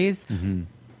 5 movies? And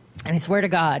I swear to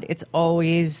God, it's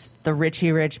always the rich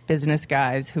business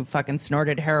guys who fucking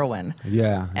snorted heroin.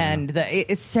 Yeah. And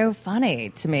it's so funny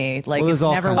to me. Like, Well, there's it's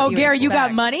all never kinds what Oh, of- Gary, you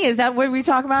got expect. money? Is that what we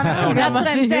talking about now? You got That's what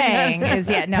money? I'm saying. Is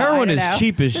no, Heroin I is don't know.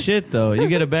 cheap as shit, though. You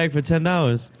get a bag for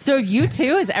 $10. So you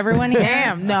too? Is everyone here?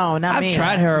 Damn, no, not I've me.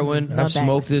 tried heroin. No, I've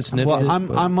smoked thanks. it, sniffed Well, it.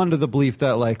 but- I'm under the belief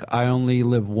that like I only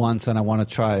live once and I want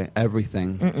to try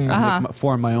everything. And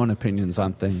form my own opinions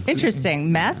on things.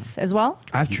 Interesting. Meth as well?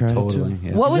 I've tried Totally. it too.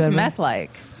 Yeah. What was that meth like?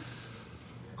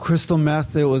 Crystal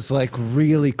meth. It was like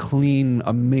really clean,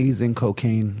 amazing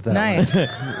cocaine. That Nice.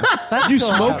 That's You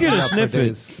cool. smoke it or Yeah, sniff it?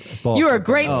 produce bulk You were a of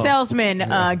great it. salesman,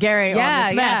 Gary.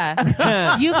 Yeah, on this meth.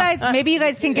 yeah. You guys, maybe you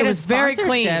guys can get It a was very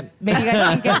sponsorship. clean. Maybe you guys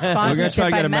can get a We're gonna sponsorship try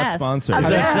to by get a Met meth. sponsor. How's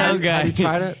that sound, guy? Have you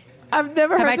tried it? I've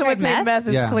never Have I heard someone tried say meth? meth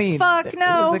is Yeah. clean. Fuck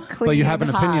no. It was a clean But you have an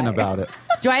opinion high. about it.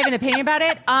 Do I have an opinion about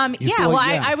it? Yeah. saw- Well,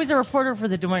 yeah. I was a reporter for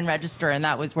the Des Moines Register, and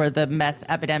that was where the meth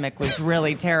epidemic was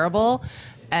really terrible.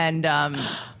 And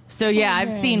so, yeah,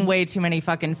 I've seen way too many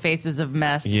fucking faces of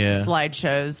meth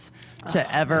slideshows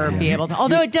to ever be able to.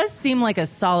 Although it does seem like a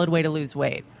solid way to lose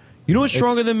weight. You know what's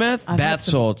stronger than meth? I've Bath had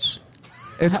some- salts.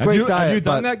 It's Have great you, diet. have you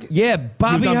done but that? Yeah,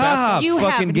 Bobby done bath Haha salts? You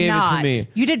fucking have gave not. it to me.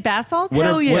 You did bath salts? What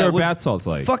Hell are, yeah, what are with- bath salts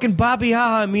like? Fucking Bobby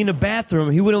Haha, me in the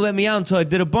bathroom. He wouldn't let me out until I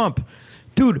did a bump.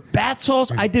 Dude, bath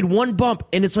salts, I did one bump,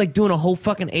 and it's like doing a whole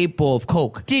fucking 8 ball of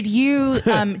Coke. Did you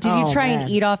Oh, try man. and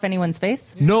eat off anyone's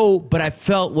face? No, but I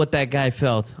felt what that guy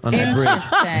felt on that bridge.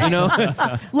 Interesting. You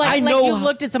know? Like know you how-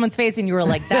 looked at someone's face and you were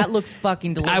like, "That looks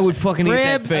fucking delicious." I would fucking eat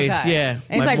that Ribs. face, Okay. yeah. And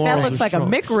he's My like, that morals looks were like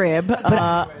strong. a McRib. But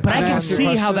I Can I can ask you a see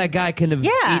how question? that guy can have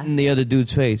Yeah. eaten the other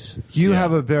dude's face. you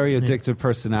have a very addictive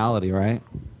personality, right?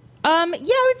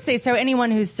 Yeah, I would say so.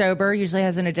 Anyone who's sober usually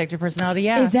has an addictive personality.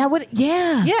 Yeah. Is that what?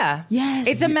 Yeah. Yeah. Yes.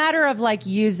 It's a matter of like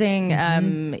using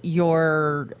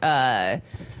your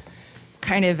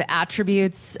kind of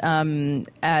attributes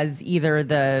as either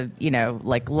the,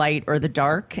 like light or the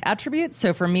dark attributes.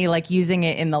 So for me, like using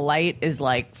it in the light is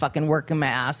like fucking working my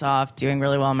ass off, doing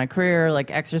really well in my career,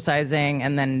 like exercising,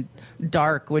 and then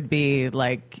dark would be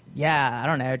like, I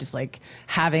don't know, just like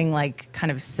having like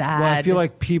kind of sad. Well, I feel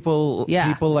like people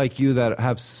Yeah. like you that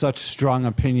have such strong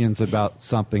opinions about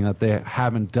something that they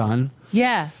haven't done.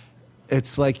 Yeah.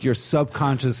 It's like your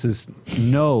subconscious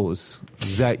knows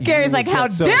that. Gary's you like, would how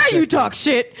get so dare you sick." talk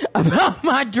shit about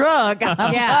my drug?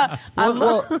 Yeah.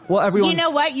 Well, everyone. You know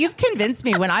what? You've convinced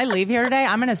me. When I leave here today,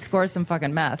 I'm going to score some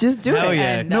fucking meth. Just do Hell it.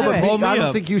 yeah. And, No, but Hold me I don't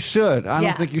up. think you should. I Yeah.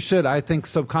 don't think you should. I think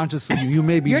subconsciously you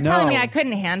maybe You're know. telling me I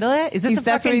couldn't handle it? Is this a That's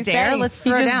what fucking he's dare? saying. Let's He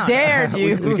throw just down. dared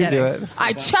you. We can do it.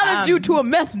 I challenge you to a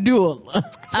meth duel.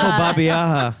 It's called Bobby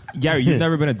Haha. Gary, you've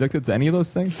never been addicted to any of those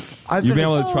things? I've You've been-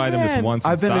 been able to try them just man. once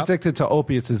and I've been stop? addicted to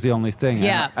opiates is the only thing.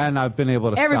 Yeah. And I've been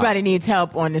able to Everybody stop. needs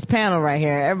help on this panel right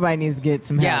here. Everybody needs to get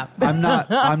some help. Yeah. I'm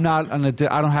not an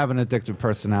I don't have an addictive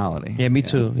personality. Yeah, me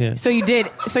too. Yeah. So you did.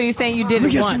 So you're saying you did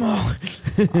it once?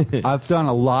 I've done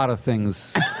a lot of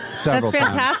things several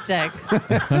That's times.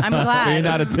 fantastic. I'm glad. You're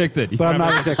not addicted. But I'm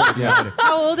not addicted. Yeah.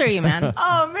 How old are you, man?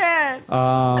 Oh man.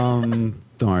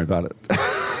 Don't worry about it.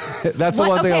 That's the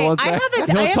one thing I won't say.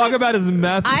 He'll talk about his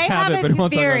meth I habit, have but a he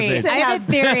won't talk about theory. his I have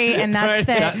a theory, and that's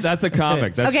that. That's a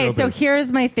comic. That's Okay, so showbiz.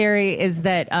 here's my theory: is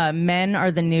that men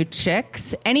are the new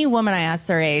chicks. Any woman I ask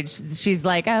their age, she's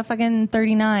like, "Oh, fucking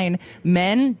 39."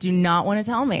 Men do not want to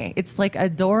tell me. It's like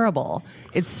adorable.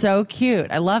 It's so cute.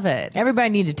 I love it. Everybody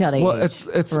need to tell their Well, age.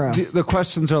 it's the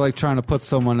questions are like trying to put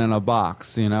someone in a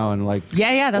box, and like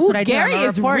Yeah, that's what I do. Gary I'm a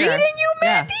is reporter. reading you,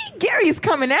 Mandy. Gary is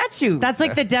coming at you. That's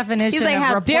like the definition He's like, of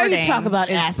how dare reporting. you talk about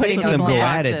is ass putting eating Let them people go in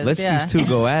at it. boxes. Let's Yeah. these two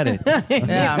go at it.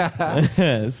 Yeah.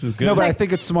 This is good. no, but I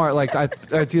think it's smart. Like I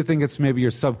do think it's maybe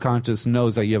your subconscious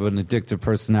knows that you have an addictive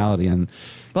personality, and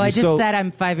Well, I you're just said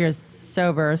I'm 5 years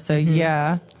sober, so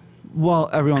yeah. well,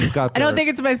 everyone's got. I don't think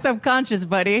it's my subconscious,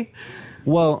 buddy.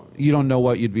 Well, you don't know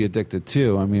what you'd be addicted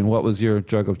to. I mean, what was your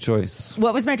drug of choice?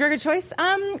 What was my drug of choice?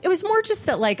 It was more just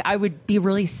that, like, I would be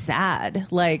really sad.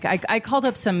 Like, I called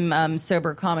up some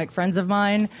sober comic friends of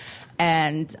mine,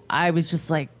 and I was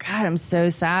just like, God, I'm so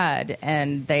sad.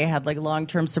 And they had, like,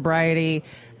 long-term sobriety,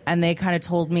 and they kind of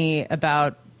told me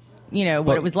about,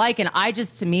 what it was like. And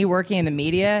to me, working in the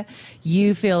media,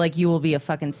 you feel like you will be a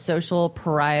fucking social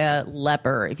pariah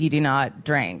leper if you do not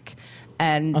drink.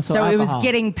 And so it was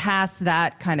getting past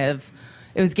that kind of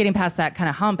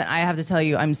hump. And I have to tell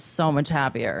you, I'm so much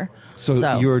happier.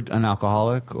 So you're an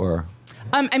alcoholic, or?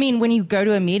 I mean, when you go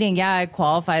to a meeting, yeah, I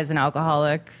qualify as an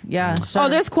alcoholic. Yeah. Sure. Oh,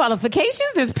 there's qualifications,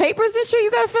 there's papers and shit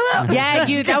you got to fill out.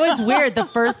 Yeah, that was weird. The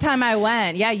first time I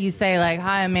went, you say like,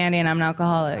 "Hi, I'm Mandy, and I'm an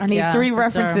alcoholic." I need 3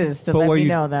 references to let me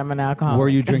know that I'm an alcoholic. Were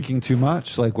you drinking too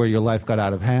much, like where your life got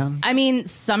out of hand? I mean,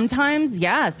 sometimes,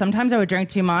 Sometimes I would drink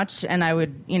too much, and I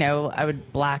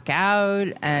would black out,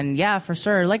 and yeah, for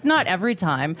sure. Like, not every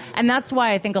time, and that's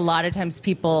why I think a lot of times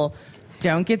people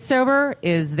don't get sober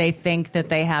is they think that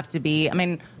they have to be. I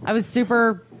mean, I was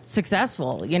super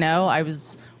successful. I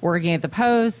was working at the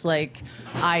Post. Like,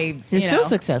 You're still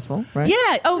successful, right?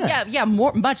 Yeah. Oh, yeah.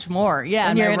 Much more. Yeah.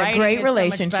 And you're in a writing great is so much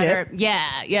relationship. better.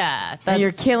 Yeah. And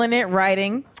you're killing it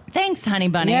writing. Thanks, honey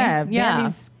bunny. Yeah.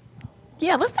 Yeah.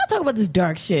 Yeah, let's not talk about this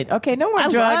dark shit. Okay, no more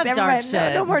I drugs. love dark Everybody,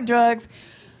 shit. No more drugs.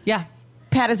 Yeah.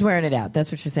 Pat is wearing it out.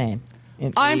 That's what you're saying.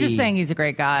 I'm just saying he's a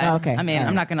great guy. Oh, okay. I mean, All right.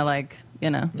 I'm not going to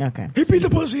Okay. He beat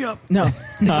the pussy up. No.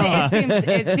 it seems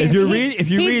If you read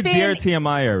being- Dear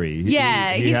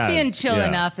TMI, he's being chill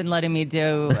enough and letting me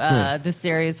do the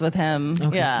series with him.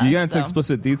 Okay. Yeah. You get into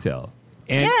explicit detail.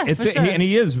 And Yeah, for sure. and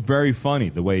he is very funny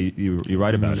the way you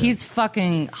write about it. He's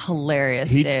fucking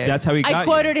hilarious, dude. That's how he got I you.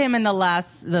 quoted him in the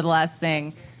last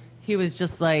thing. He was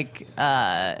just like,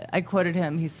 I quoted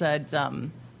him. He said,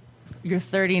 "You're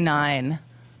 39,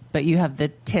 but you have the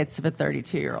tits of a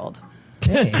 32-year-old."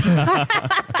 It's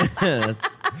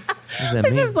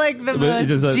just like the most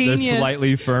they're genius.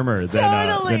 slightly firmer than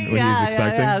what he's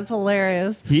expecting. Yeah, it's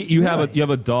hilarious. You have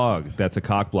a dog that's a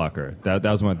cock blocker. That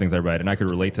was one of the things I read, and I could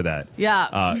relate to that.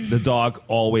 Yeah. The dog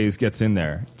always gets in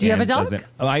there. Do you have and a dog?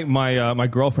 doesn't- my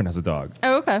girlfriend has a dog.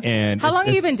 Oh, okay. And how long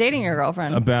have you it's been dating your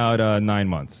girlfriend? About 9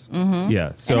 months. Mm-hmm.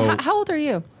 Yeah. So and how old are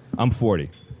you? I'm 40.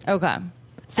 Okay.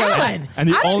 So, Ellen, And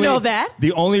the I only, didn't know that.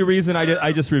 The only reason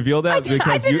I just revealed that is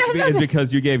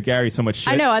because you gave Gary so much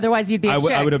shit. I know. Otherwise, you'd be. A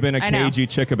chick. I would have been a I know. cagey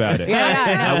chick about it.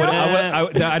 Yeah.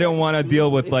 I don't want to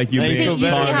deal with like you being You see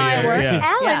how I work?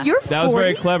 Alan, you're 40. That was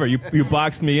very clever. You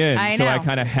boxed me in, I so I know.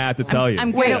 kind of had to tell you.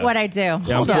 I'm good at what I do.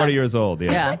 Yeah, I'm 40 years old.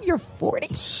 Yeah. Yeah. You're 40.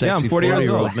 Yeah, I'm 40 years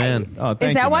old. man. Oh,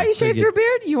 thank Is that you, why man. you shaved your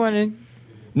beard? You want to?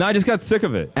 No, I just got sick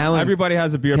of it. Alan, Everybody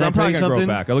has a beard, can but I I'm tell probably you going to grow something?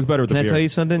 back. I look better with Can the I beard. tell you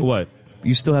something? What?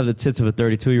 You still have the tits of a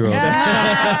 32-year-old.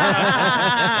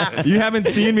 You haven't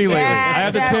seen me lately. Yeah, I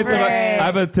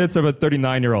have the tits of a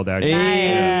 39-year-old actually.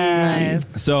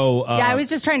 Nice. So I was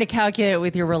just trying to calculate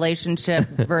with your relationship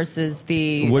versus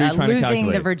the What are you trying to losing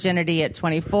calculate? the virginity at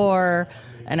 24.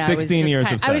 And 16 years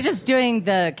of I was sex. just doing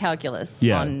the calculus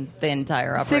on the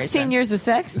entire operation. 16 years of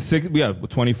sex?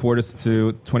 24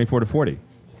 to 40.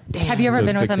 Have you ever So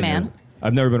been with a 16 man? years.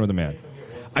 I've never been with a man.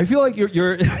 I feel like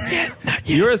your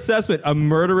assessment, a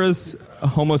murderous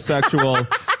homosexual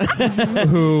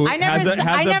who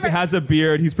has a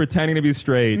beard, he's pretending to be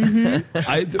straight.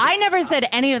 Mm-hmm. I never said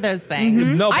any of those things.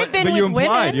 No, I've been but with you implied.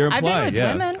 women. You're I've implied. been with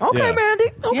Yeah. women. Okay, Yeah.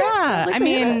 Mandy. Okay. Yeah, I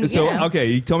mean, So you know. okay,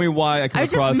 you tell me why I come I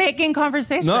was across. just making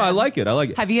conversation. No, I like it.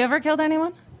 Have you ever killed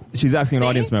anyone? She's asking an See?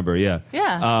 audience member. Yeah.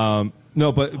 Yeah.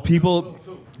 No, but people.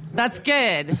 That's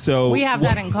good. So we have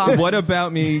that in common. What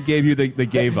about me gave you the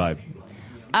gay vibe?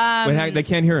 Wait, they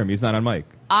can't hear him. He's not on mic.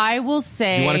 I will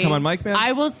say. You wanna come on mic, man?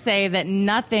 I will say that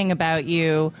nothing about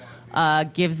you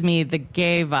gives me the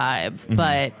gay vibe, Mm-hmm.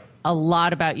 but a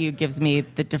lot about you gives me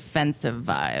the defensive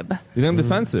vibe. You think I'm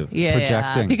defensive? Yeah,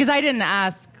 Projecting. because I didn't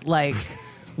ask like,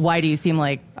 why do you seem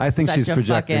like I think such she's a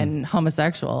projecting. fucking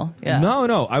homosexual? Yeah. No.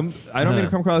 I don't mean to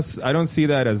come across. I don't see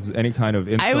that as any kind of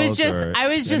insult. I was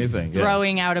just anything.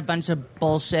 throwing out a bunch of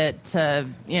bullshit to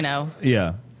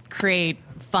Yeah. create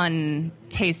fun,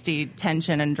 tasty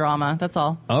tension and drama. That's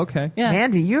all. Okay. Yeah.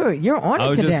 Mandy, you're on I it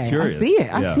was today. just curious. I see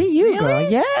it. I Yeah. see you, Really?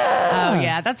 girl. Yeah. Oh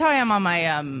yeah, that's how I am on my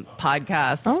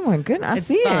podcast. Oh my goodness, I It's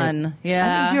see fun. it.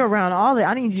 Yeah. I need you around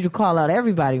I need you to call out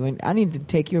everybody. I need to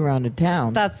take you around the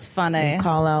town. That's funny. And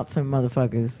call out some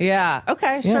motherfuckers. Yeah.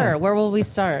 Okay. Yeah. Sure. Where will we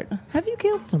start? Have you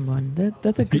killed someone?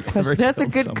 That's a good You ever question. That's a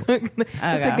killed good.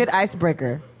 That's a good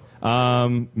icebreaker.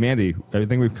 Mandy, I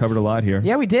think we've covered a lot here.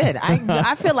 Yeah, we did.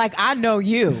 I feel like I know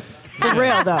you. For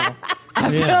real, though. I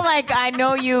feel like I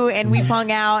know you, and we've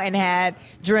hung out and had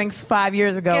drinks 5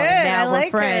 years ago, and now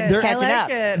we're friends catching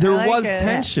up. There was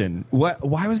tension.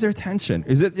 Why was there tension?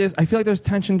 Is it just, I feel like there's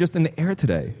tension just in the air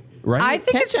today, right? I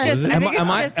think it's just.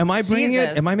 Am I bringing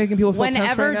Jesus. it? Am I making people feel tense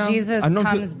Whenever right now? Jesus I don't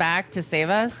comes back to save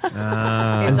us, Is it's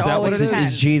that always what it is?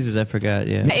 tense. It's Jesus, I forgot.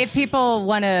 Yeah. If people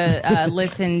want to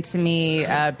listen to me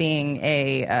being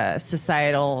a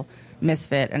societal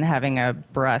misfit and having a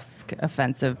brusque,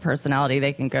 offensive personality,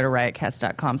 they can go to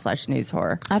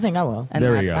riotcast.com/newshorror. I think I will. And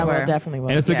There we that's go. I where- will definitely will.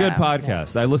 And it's a good Yeah.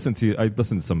 podcast. I listened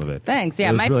to some of it. Thanks. It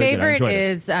Yeah, was my really good. I favorite enjoyed it.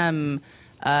 is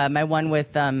my one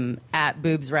with at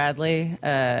Boobs Radley,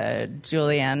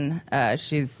 Julianne.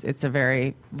 It's a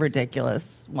very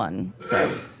ridiculous one.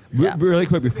 So yeah. Really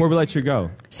quick before we let you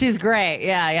go, She's great.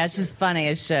 Yeah, she's funny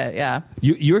as shit. Yeah.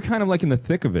 you're kind of like in the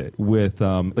thick of it with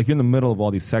like you're in the middle of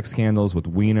all these sex scandals with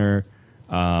Wiener,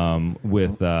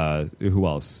 with who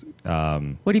else?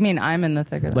 What do you mean I'm in the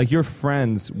thick of it? Like you're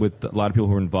friends with a lot of people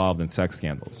who are involved in sex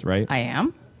scandals, right? I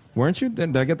am? Weren't you?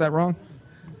 Did I get that wrong?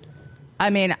 I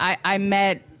mean, I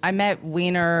met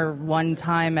Wiener one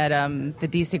time at the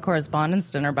DC Correspondents'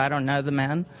 Dinner, but I don't know the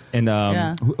man. And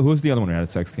Yeah. who's the other one who had a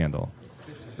sex scandal?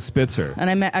 Spitzer.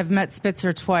 And I've met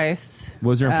Spitzer twice. What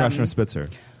was your impression of Spitzer?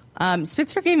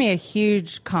 Spitzer gave me a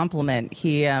huge compliment.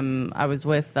 I was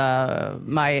with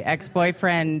my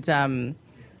ex-boyfriend,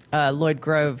 Lloyd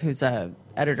Grove, who's a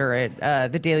editor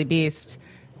at the Daily Beast,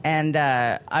 and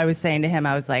I was saying to him,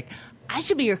 I was like, I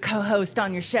should be your co-host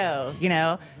on your show,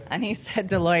 And he said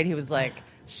to Lloyd, he was like,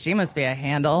 she must be a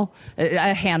handful.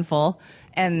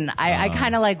 And I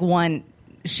kind of like want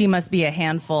she must be a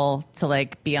handful to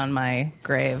like be on my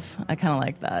grave. I kind of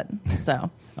like that. So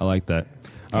I like that.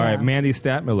 All right, Mandy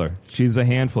Stadtmiller. She's a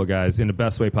handful, guys, in the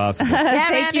best way possible.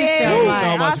 thank you so Thank you much.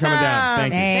 so much for coming down.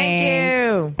 Thank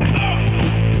you. Thank you.